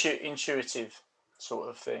into it. Intuitive sort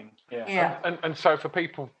of thing. Yeah. Yeah. And so for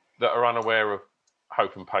people that are unaware of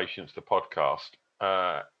Hope and Patience, the podcast,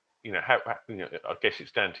 I guess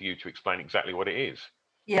it's down to you to explain exactly what it is.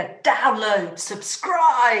 Yeah, download,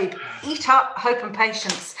 subscribe, eat up Hope and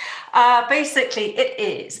Patience. Basically, it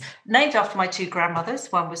is named after my two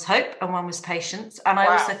grandmothers. One was Hope and one was Patience. And I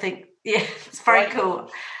also think, it's very cool.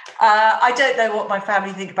 I don't know what my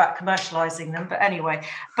family think about commercialising them, but anyway.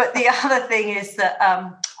 But the other thing is that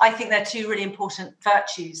I think they're two really important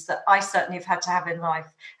virtues that I certainly have had to have in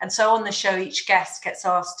life. And so on the show, each guest gets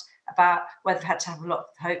asked about where they've had to have a lot of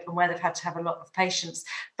hope and where they've had to have a lot of patience.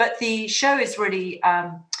 But the show is really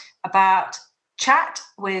about chat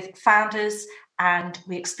with founders, and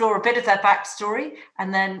we explore a bit of their backstory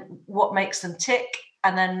and then what makes them tick.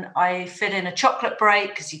 And then I fit in a chocolate break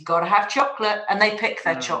because you've got to have chocolate, and they pick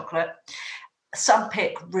their chocolate. Some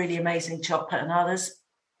pick really amazing chocolate and others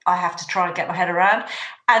I have to try and get my head around.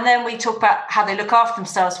 And then we talk about how they look after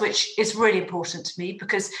themselves, which is really important to me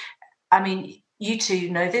because, I mean, you two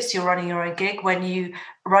know this, you're running your own gig. When you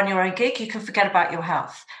run your own gig, you can forget about your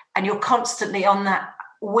health and you're constantly on that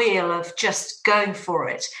wheel of just going for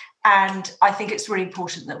it. And I think it's really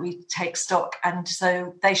important that we take stock. And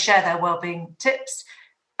so they share their wellbeing tips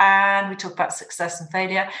and we talk about success and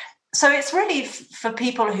failure. So it's really for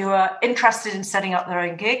people who are interested in setting up their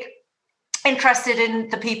own gig, interested in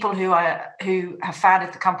the people who have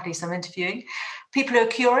founded the companies I'm interviewing, people who are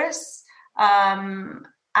curious,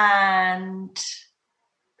 and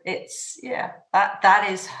it's that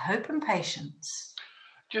is Hope and Patience.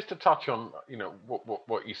 Just to touch on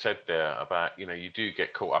what you said there about you do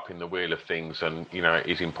get caught up in the wheel of things, and it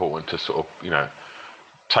is important to sort of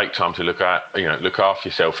take time to look after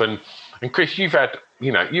yourself. And Chris, you've had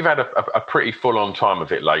a pretty full on time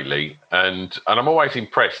of it lately, and I'm always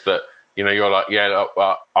impressed that you're like,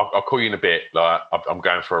 I'll call you in a bit, like I'm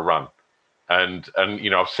going for a run. And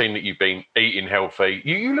I've seen that you've been eating healthy.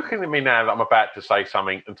 You looking at me now that I'm about to say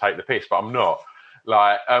something and take the piss, but I'm not.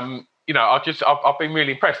 Like, I've been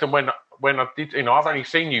really impressed. And when I did, I've only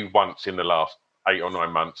seen you once in the last 8 or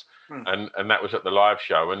 9 months, and that was at the live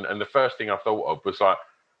show. And the first thing I thought of was like,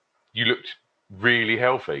 you looked really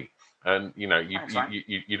healthy, and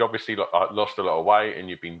you'd obviously lost a lot of weight, and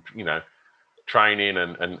you've been training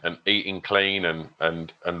and eating clean,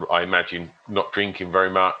 and I imagine not drinking very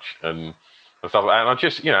much and stuff like that. And I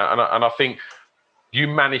just, and I think you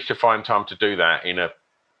managed to find time to do that in a,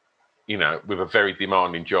 with a very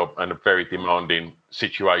demanding job and a very demanding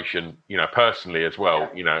situation, personally as well,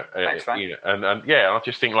 Thanks, and I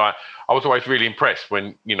just think like, I was always really impressed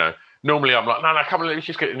when, normally I'm like, no, come on, let's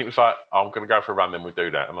just get, and it was like, I'm going to go for a run, then we'll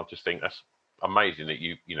do that. And I just think that's amazing that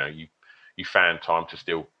you found time to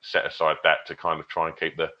still set aside that to kind of try and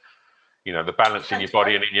keep the balance in your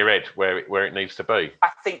body and in your head where it needs to be. I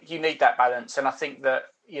think you need that balance, and I think that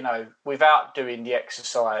without doing the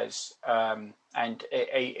exercise and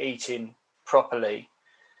eating properly,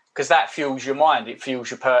 because that fuels your mind, it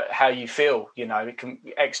fuels how you feel.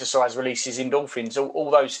 Exercise releases endorphins,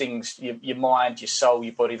 all those things. Your mind, your soul,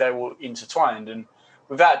 your body, they're all intertwined, and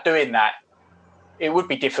without doing that, it would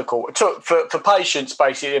be difficult for patients.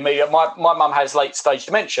 Basically, my mum has late stage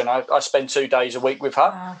dementia. I spend 2 days a week with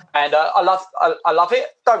her, and I love it.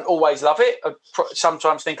 Don't always love it. I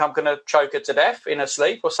sometimes think I'm going to choke her to death in her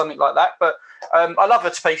sleep or something like that. But I love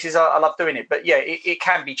her to pieces. I love doing it. But yeah, it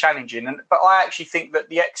can be challenging. But I actually think that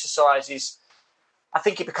the exercise I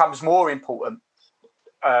think it becomes more important,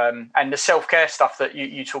 and the self-care stuff that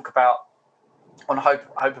you talk about on Hope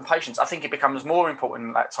and Patience, I think it becomes more important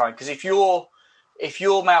at that time, because if you're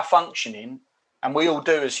malfunctioning, and we all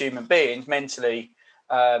do as human beings, mentally,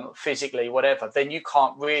 physically, whatever, then you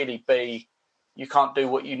can't do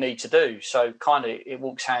what you need to do. So kind of it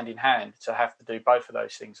walks hand in hand to have to do both of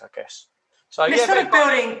those things, I guess. So it's sort of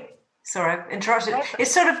building. Sorry, I interrupted.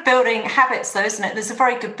 It's sort of building habits, though, isn't it? There's a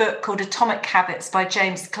very good book called Atomic Habits by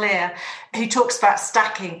James Clear, who talks about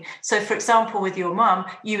stacking. So, for example, with your mum,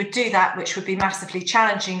 you would do that, which would be massively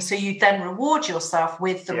challenging. So you then reward yourself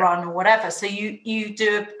with the run or whatever. So you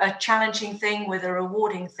do a challenging thing with a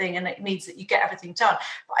rewarding thing, and it means that you get everything done.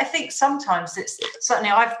 But I think sometimes certainly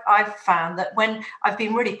I've found that when I've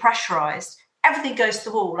been really pressurized, everything goes to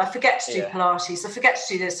the wall. I forget to do Pilates. I forget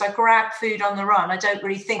to do this. I grab food on the run. I don't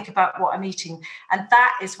really think about what I'm eating. And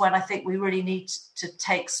that is when I think we really need to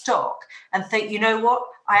take stock and think, you know what?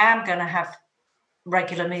 I am going to have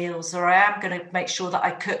regular meals, or I am going to make sure that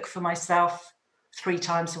I cook for myself 3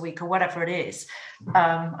 times a week or whatever it is.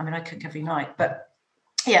 I cook every night, but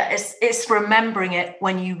yeah, it's remembering it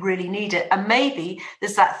when you really need it. And maybe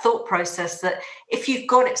there's that thought process that if you've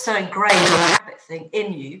got it so ingrained or a habit thing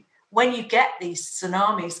in you, when you get these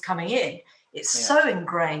tsunamis coming in, it's so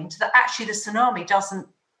ingrained that actually the tsunami doesn't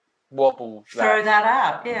wobble. Throw that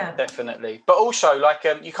out, yeah, definitely. But also, like,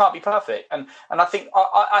 you can't be perfect, and I think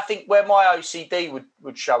I think where my OCD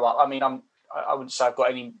would show up. I mean, I wouldn't say I've got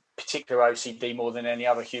any particular OCD more than any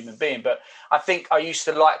other human being, but I think I used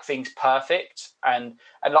to like things perfect, and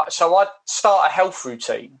like, so I'd start a health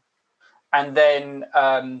routine, and then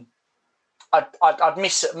I'd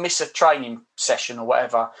miss a training session or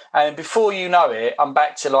whatever, and before you know it, I'm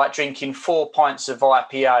back to like drinking 4 pints of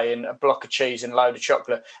IPA and a block of cheese and a load of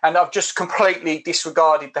chocolate, and I've just completely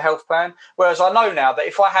disregarded the health plan. Whereas I know now that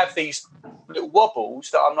if I have these little wobbles,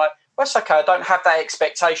 that I'm like, well, that's okay. I don't have that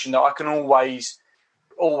expectation that I can always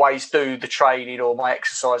do the training or my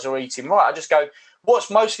exercise or eating right. I just go,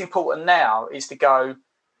 what's most important now is to go,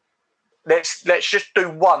 let's just do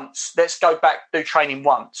once. Let's go back, do training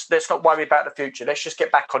once. Let's not worry about the future. Let's just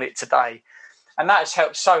get back on it today. And that has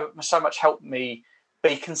helped so much helped me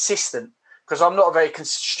be consistent, because I'm not a very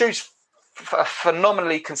Stu's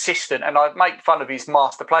phenomenally consistent, and I make fun of his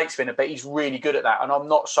master plate spinner, but he's really good at that, and I'm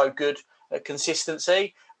not so good at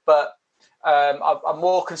consistency. But I'm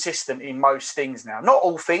more consistent in most things now. Not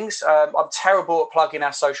all things. I'm terrible at plugging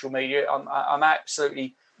our social media. I'm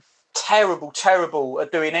absolutely terrible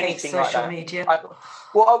at doing anything like that. Social media. I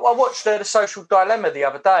watched the Social Dilemma the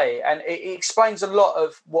other day, and it explains a lot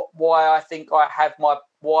of why I think why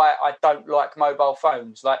I don't like mobile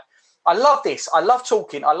phones. Like, I love this. I love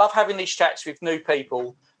talking. I love having these chats with new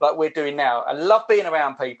people like we're doing now. I love being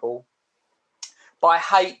around people, but I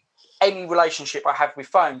hate any relationship I have with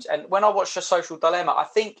phones. And when I watched The Social Dilemma, I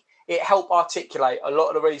think it helped articulate a lot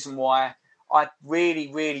of the reason why I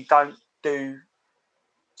really, really don't do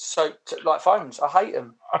like phones. I hate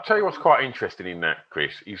them. I'll tell you what's quite interesting in that,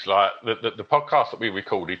 Chris, is like the podcast that we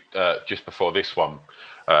recorded just before this one,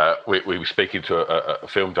 we were speaking to a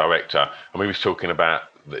film director, and we was talking about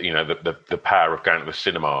the power of going to the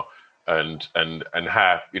cinema and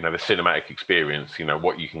how, the cinematic experience,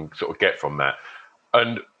 what you can sort of get from that.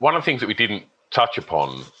 And one of the things that we didn't touch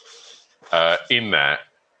upon in that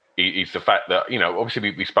is the fact that,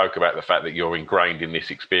 obviously we spoke about the fact that you're ingrained in this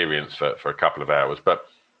experience for a couple of hours, but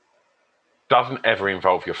doesn't ever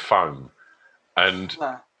involve your phone. And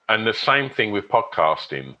the same thing with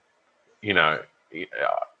podcasting, it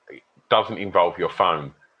doesn't involve your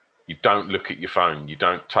phone. You don't look at your phone. You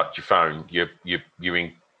don't touch your phone. You're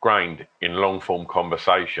ingrained in long form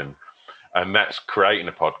conversation, and that's creating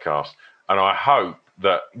a podcast. And I hope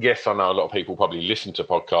that, yes, I know a lot of people probably listen to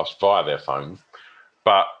podcasts via their phone,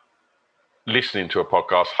 but listening to a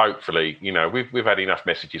podcast, hopefully, we've had enough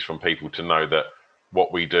messages from people to know that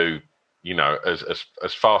what we do,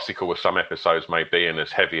 as farcical as some episodes may be and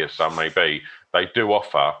as heavy as some may be, they do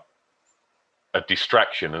offer a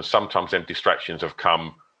distraction. And sometimes them distractions have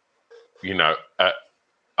come, at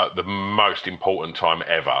the most important time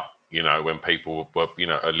ever, when people were,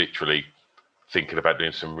 are literally thinking about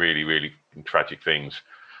doing some really, really tragic things.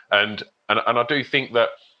 And I do think that,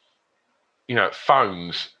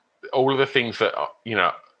 phones, all of the things that,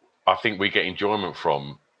 I think we get enjoyment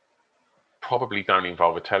from probably don't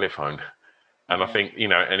involve a telephone. And I think,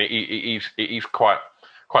 and it is quite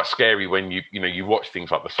scary when you watch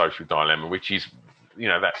things like The Social Dilemma, which is,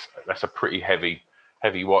 that's a pretty heavy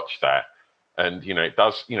watch, that. And, it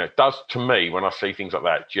does to me, when I see things like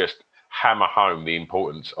that, just hammer home the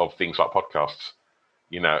importance of things like podcasts,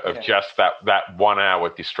 just that 1 hour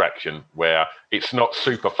distraction where it's not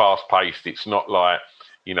super fast paced. It's not like,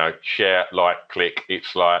 share, like, click.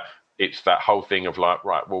 It's like, it's that whole thing of like,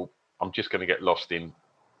 right, well, I'm just going to get lost in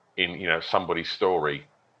somebody's story,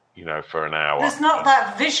 for an hour. There's not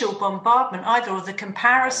that visual bombardment either, or the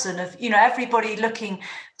comparison of, everybody looking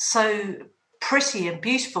so pretty and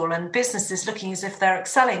beautiful, and businesses looking as if they're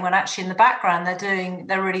excelling when actually in the background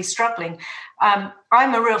they're really struggling. I'm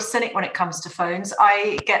a real cynic when it comes to phones.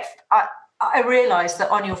 I realise that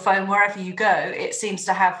on your phone, wherever you go, it seems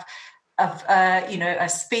to have a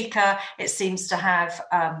speaker. It seems to have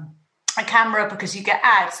a camera, because you get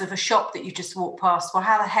ads of a shop that you just walk past. Well,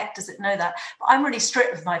 how the heck does it know that? But I'm really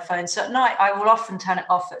strict with my phone. So at night, I will often turn it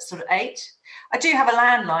off at sort of 8. I do have a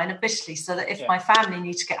landline, admittedly, so that if my family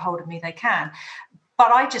need to get hold of me, they can.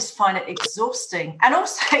 But I just find it exhausting. And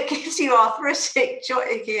also it gives you arthritic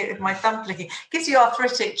joints. My thumb clicking. Gives you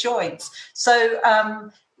arthritic joints. So,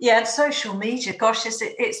 and social media, gosh,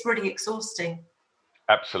 it's really exhausting.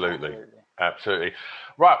 Absolutely.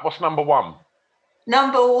 Right, what's number one?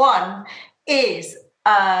 Number one is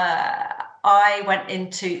I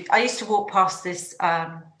used to walk past this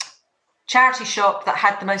charity shop that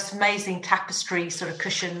had the most amazing tapestry sort of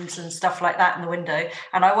cushions and stuff like that in the window.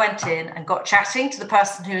 And I went in and got chatting to the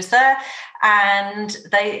person who was there, and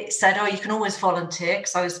they said, "Oh, you can always volunteer,"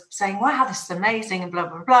 because I was saying, "Wow, this is amazing," and blah,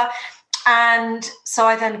 blah, blah. And so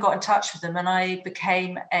I then got in touch with them, and I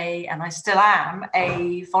became and I still am,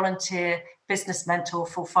 a volunteer business mentor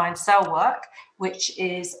for Find Sell Work, which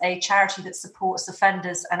is a charity that supports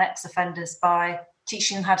offenders and ex-offenders by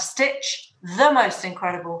teaching them how to stitch the most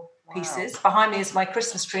incredible pieces. Behind me is my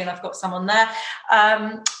Christmas tree, and I've got some on there.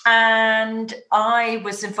 And I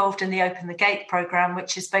was involved in the Open the Gate program,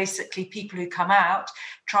 which is basically people who come out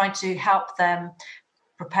trying to help them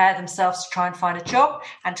prepare themselves to try and find a job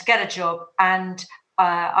and to get a job. And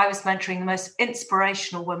I was mentoring the most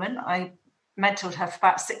inspirational woman. I mentored her for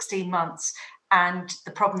about 16 months. And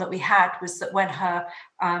the problem that we had was that when her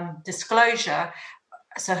disclosure,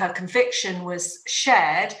 so her conviction was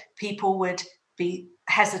shared, people would be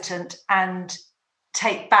hesitant and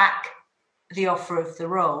take back the offer of the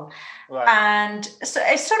role. Right. And so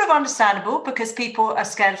it's sort of understandable, because people are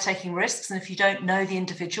scared of taking risks. And if you don't know the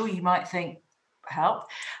individual, you might think, help.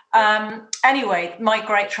 Anyway, my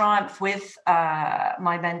great triumph with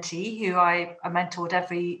my mentee, who I mentored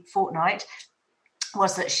every fortnight,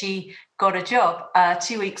 was that she got a job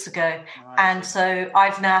 2 weeks ago. Right. And so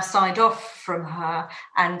I've now signed off from her,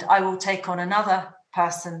 and I will take on another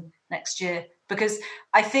person next year, because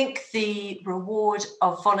I think the reward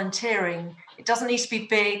of volunteering, it doesn't need to be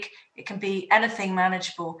big. It can be anything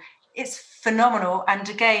manageable. It's phenomenal. And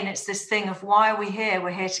again, it's this thing of, why are we here?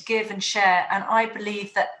 We're here to give and share. And I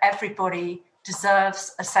believe that everybody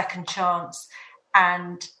deserves a second chance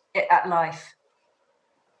and at life.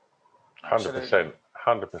 100%.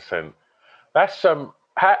 100%. That's so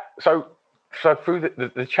through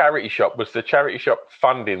the charity shop, was the charity shop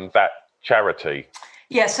funding that charity?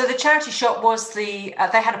 Yeah, so the charity shop was they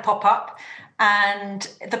had a pop-up, and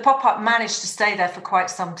the pop-up managed to stay there for quite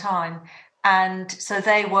some time. And so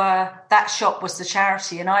that shop was the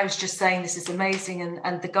charity. And I was just saying, this is amazing.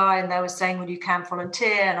 And the guy in there was saying, well, you can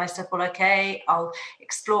volunteer. And I said, well, okay, I'll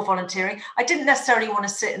explore volunteering. I didn't necessarily want to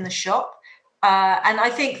sit in the shop. And I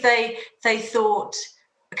think they thought,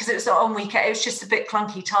 because it was on weekend, it was just a bit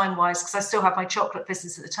clunky time-wise, because I still had my chocolate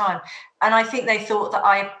business at the time. And I think they thought that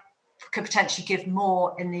I could potentially give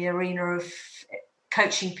more in the arena of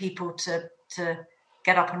coaching people to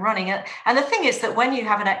get up and running. And the thing is that when you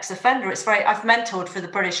have an ex-offender, I've mentored for the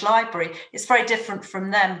British Library. It's very different from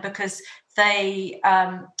them, because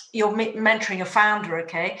you're mentoring a founder,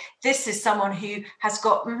 okay? This is someone who has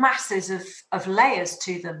got masses of layers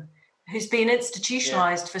to them, who's been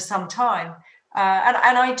institutionalized for some time.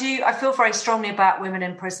 And I feel very strongly about women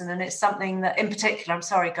in prison, and it's something that, in particular, I'm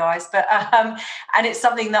sorry guys, but and it's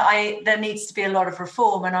something that there needs to be a lot of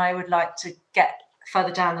reform, and I would like to get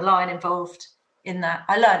further down the line involved in that.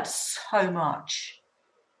 I learned so much.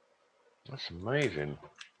 That's amazing.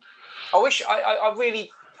 I wish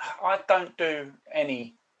I don't do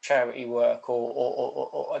any charity work,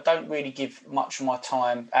 or I don't really give much of my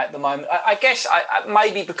time at the moment. I guess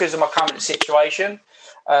maybe because of my current situation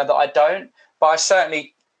that I don't. But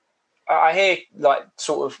I hear, like,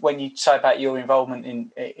 sort of when you say about your involvement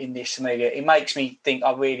in this, Amelia, it makes me think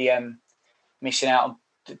I really am missing out on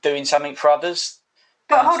doing something for others.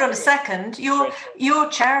 But hold on a second, your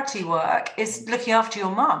charity work is looking after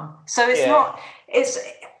your mum, so it's not. It's,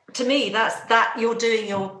 to me, that you're doing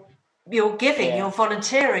your giving, you're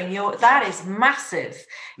volunteering, that is massive.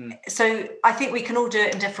 So I think we can all do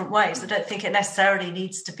it in different ways. I don't think it necessarily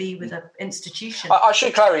needs to be with an institution. I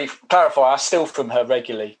should clarify, I steal from her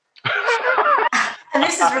regularly. And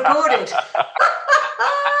this is recorded.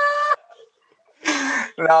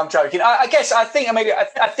 No, I'm joking. I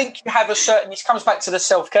think you have a certain, this comes back to the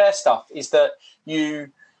self-care stuff, is that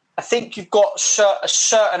I think you've got a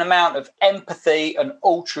certain amount of empathy and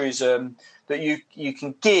altruism that you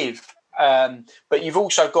can give, but you've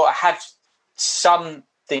also got to have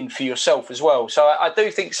something for yourself as well. So I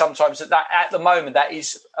do think sometimes that at the moment that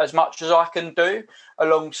is as much as I can do,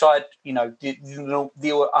 alongside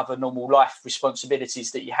the other normal life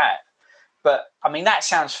responsibilities that you have. But I mean, that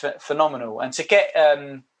sounds phenomenal, and to get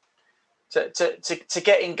to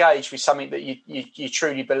get engaged with something that you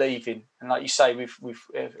truly believe in, and like you say,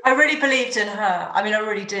 I really believed in her. I mean, I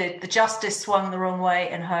really did. The justice swung the wrong way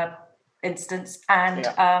in her instance, and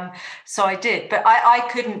so I did. But I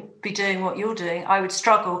couldn't be doing what you're doing. I would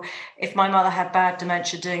struggle if my mother had bad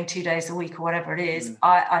dementia, doing 2 days a week or whatever it is.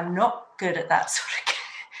 I'm not good at that sort of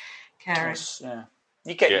caring. Yeah,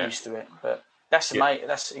 you get used to it, but. That's amazing.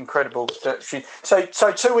 That's incredible. So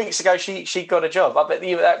 2 weeks ago, she got a job. I bet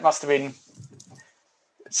that must have been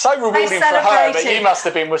So rewarding for her that you must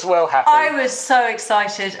have been was well happy. I was so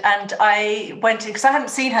excited, and I went in because I hadn't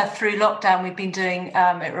seen her through lockdown. We've been doing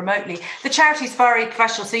it remotely. The charity's very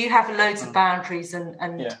professional, so you have loads of boundaries, and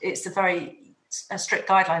it's a very strict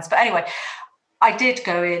guidelines. But anyway, I did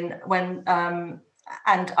go in when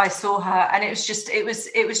and I saw her, and it was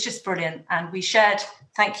just brilliant. And we shared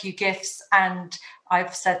thank you gifts, and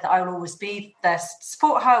I've said that I will always be there to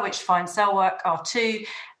support her, which Fine Cell Work are too.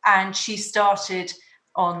 And she started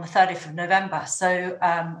on the 30th of November. So,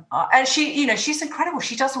 and she, she's incredible.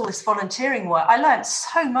 She does all this volunteering work. I learned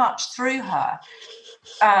so much through her.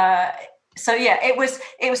 So yeah, it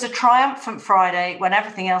was a triumphant Friday when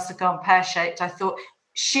everything else had gone pear-shaped. I thought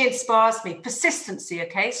she inspires me. Persistency,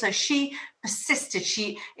 okay? So she persisted.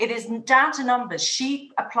 It is down to numbers.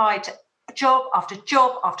 She applied to job after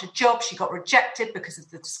job after job. She got rejected because of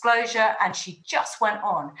the disclosure, and she just went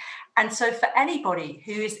on. And so for anybody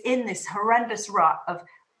who is in this horrendous rut of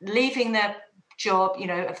leaving their job,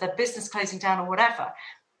 of their business closing down or whatever,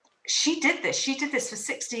 she did this for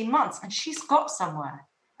 16 months and she's got somewhere.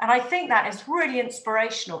 And I think that is really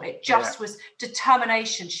inspirational. It just was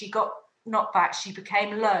determination. She got knocked back, she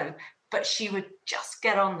became low, but she would just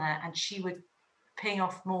get on there and she would ping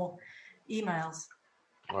off more emails.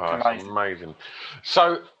 Oh, that's amazing.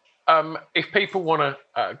 So if people want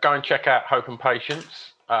to go and check out Hope and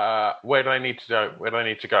Patience, where do they need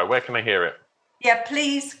to go? Where can they hear it? Yeah,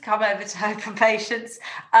 please come over to Hope and Patience.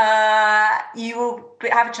 You will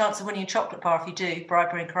have a chance of winning a chocolate bar if you do,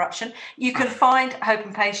 Bribery and Corruption. You can find Hope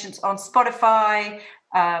and Patience on Spotify,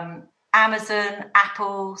 Amazon,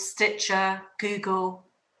 Apple, Stitcher, Google.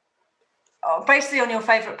 Basically on your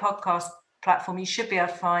favourite podcast platform, you should be able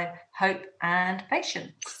to find Hope and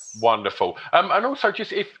Patience. Wonderful. And also,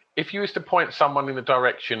 just if you was to point someone in the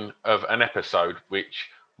direction of an episode which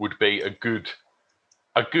would be a good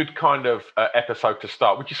kind of episode to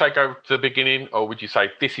start, would you say go to the beginning, or would you say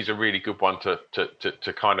this is a really good one to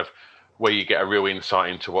kind of where you get a real insight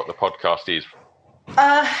into what the podcast is?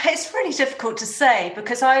 It's really difficult to say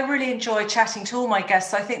because I really enjoy chatting to all my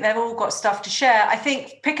guests. I think they've all got stuff to share. I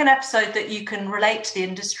think pick an episode that you can relate to the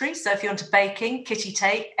industry. So if you're into baking, Kitty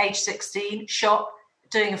Tate, age 16, shop,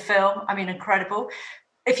 doing a film, incredible.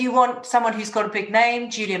 If you want someone who's got a big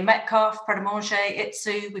name, Julian Metcalf, Pret a Manger,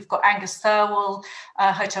 Itsu, we've got Angus Thirlwall,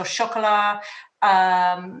 Hotel Chocolat.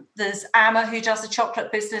 There's Amma who does the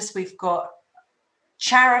chocolate business. We've got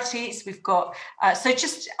charities. We've got I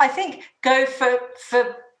think go for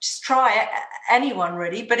just try it, anyone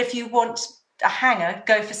really. But if you want a hanger,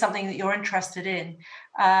 go for something that you're interested in.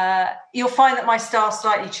 You'll find that my style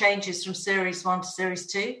slightly changes from series 1 to series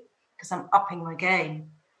 2 because I'm upping my game.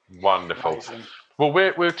 Wonderful. Amazing. Well,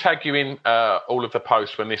 we'll tag you in all of the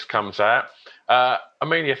posts when this comes out.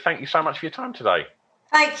 Amelia, thank you so much for your time today.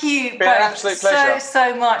 Thank you both an absolute pleasure.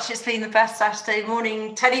 so much. It's been the best Saturday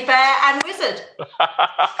morning, teddy bear and wizard.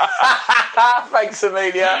 Thanks,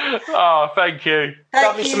 Amelia. Oh, thank you.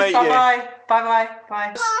 Lovely to meet you. Bye.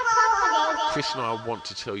 Chris and I want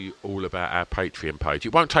to tell you all about our Patreon page.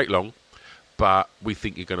 It won't take long, but we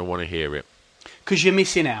think you're going to want to hear it. Because you're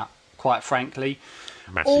missing out, quite frankly.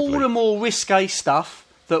 Massively. All the more risque stuff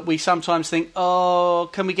that we sometimes think,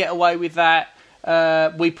 can we get away with that?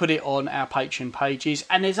 We put it on our Patreon pages,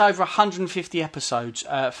 and there's over 150 episodes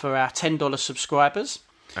for our $10 subscribers.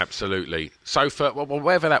 Absolutely. So for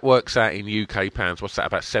whatever that works out in UK pounds, what's that,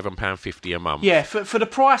 about £7.50 a month? Yeah, for the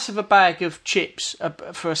price of a bag of chips,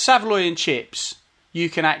 for a Savoy and chips, you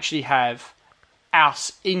can actually have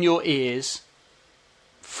us in your ears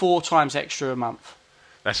 4 times extra a month.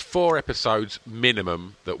 That's 4 episodes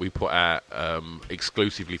minimum that we put out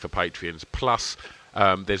exclusively for Patreons. Plus,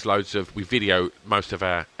 there's loads of... We video most of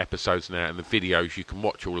our episodes now, and the videos, you can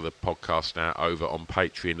watch all of the podcasts now over on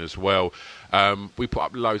Patreon as well. We put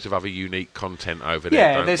up loads of other unique content over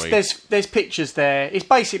there, don't we? There's pictures there. It's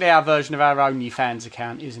basically our version of our OnlyFans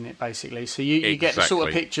account, isn't it, basically? So you get the sort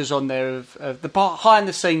of pictures on there of the behind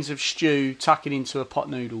the scenes of Stu tucking into a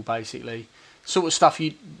pot noodle, basically. Sort of stuff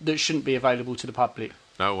that shouldn't be available to the public.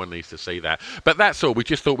 No one needs to see that. But that's all. We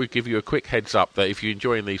just thought we'd give you a quick heads up that if you're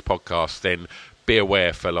enjoying these podcasts, then be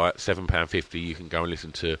aware for like £7.50 you can go and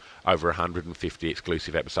listen to over 150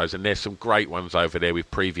 exclusive episodes. And there's some great ones over there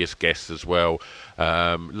with previous guests as well.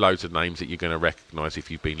 Loads of names that you're going to recognise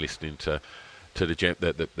if you've been listening to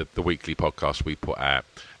the weekly podcast we put out.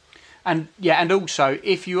 And also,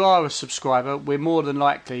 if you are a subscriber, we're more than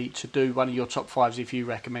likely to do one of your top 5s if you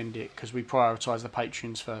recommend it, because we prioritise the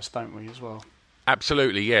patrons first, don't we, as well?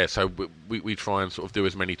 Absolutely, yeah. So we try and sort of do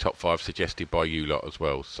as many top 5 suggested by you lot as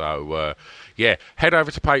well. So, head over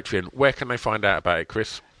to Patreon. Where can they find out about it,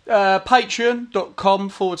 Chris?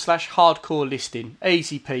 Patreon.com/hardcore listing.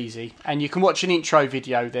 Easy peasy. And you can watch an intro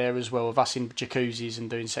video there as well of us in jacuzzis and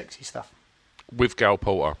doing sexy stuff. With Gal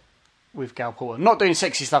Porter. With Gal Porter. Not doing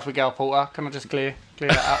sexy stuff with Gal Porter. Can I just clear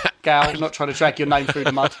that up? Gal, not trying to drag your name through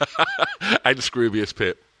the mud. And Scroobius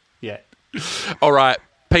Pip. Yeah. All right.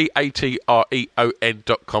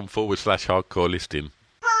 patreon.com/hardcore listing.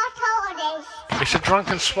 It's a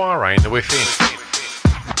drunken soiree in the within.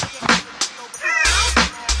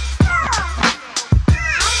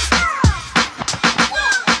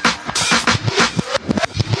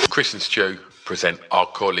 Chris and Stu present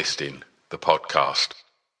Hardcore Listing, the podcast.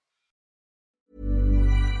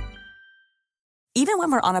 Even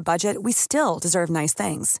when we're on a budget, we still deserve nice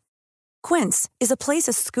things. Quince is a place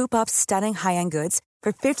to scoop up stunning high-end goods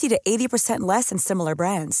for 50 to 80% less than similar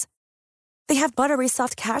brands. They have buttery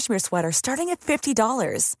soft cashmere sweaters starting at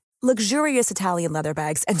 $50, luxurious Italian leather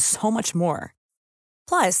bags, and so much more.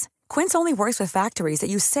 Plus, Quince only works with factories that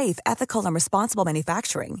use safe, ethical, and responsible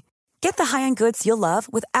manufacturing. Get the high-end goods you'll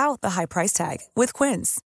love without the high price tag with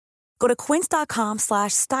Quince. Go to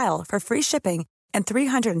quince.com/style for free shipping and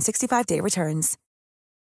 365-day returns.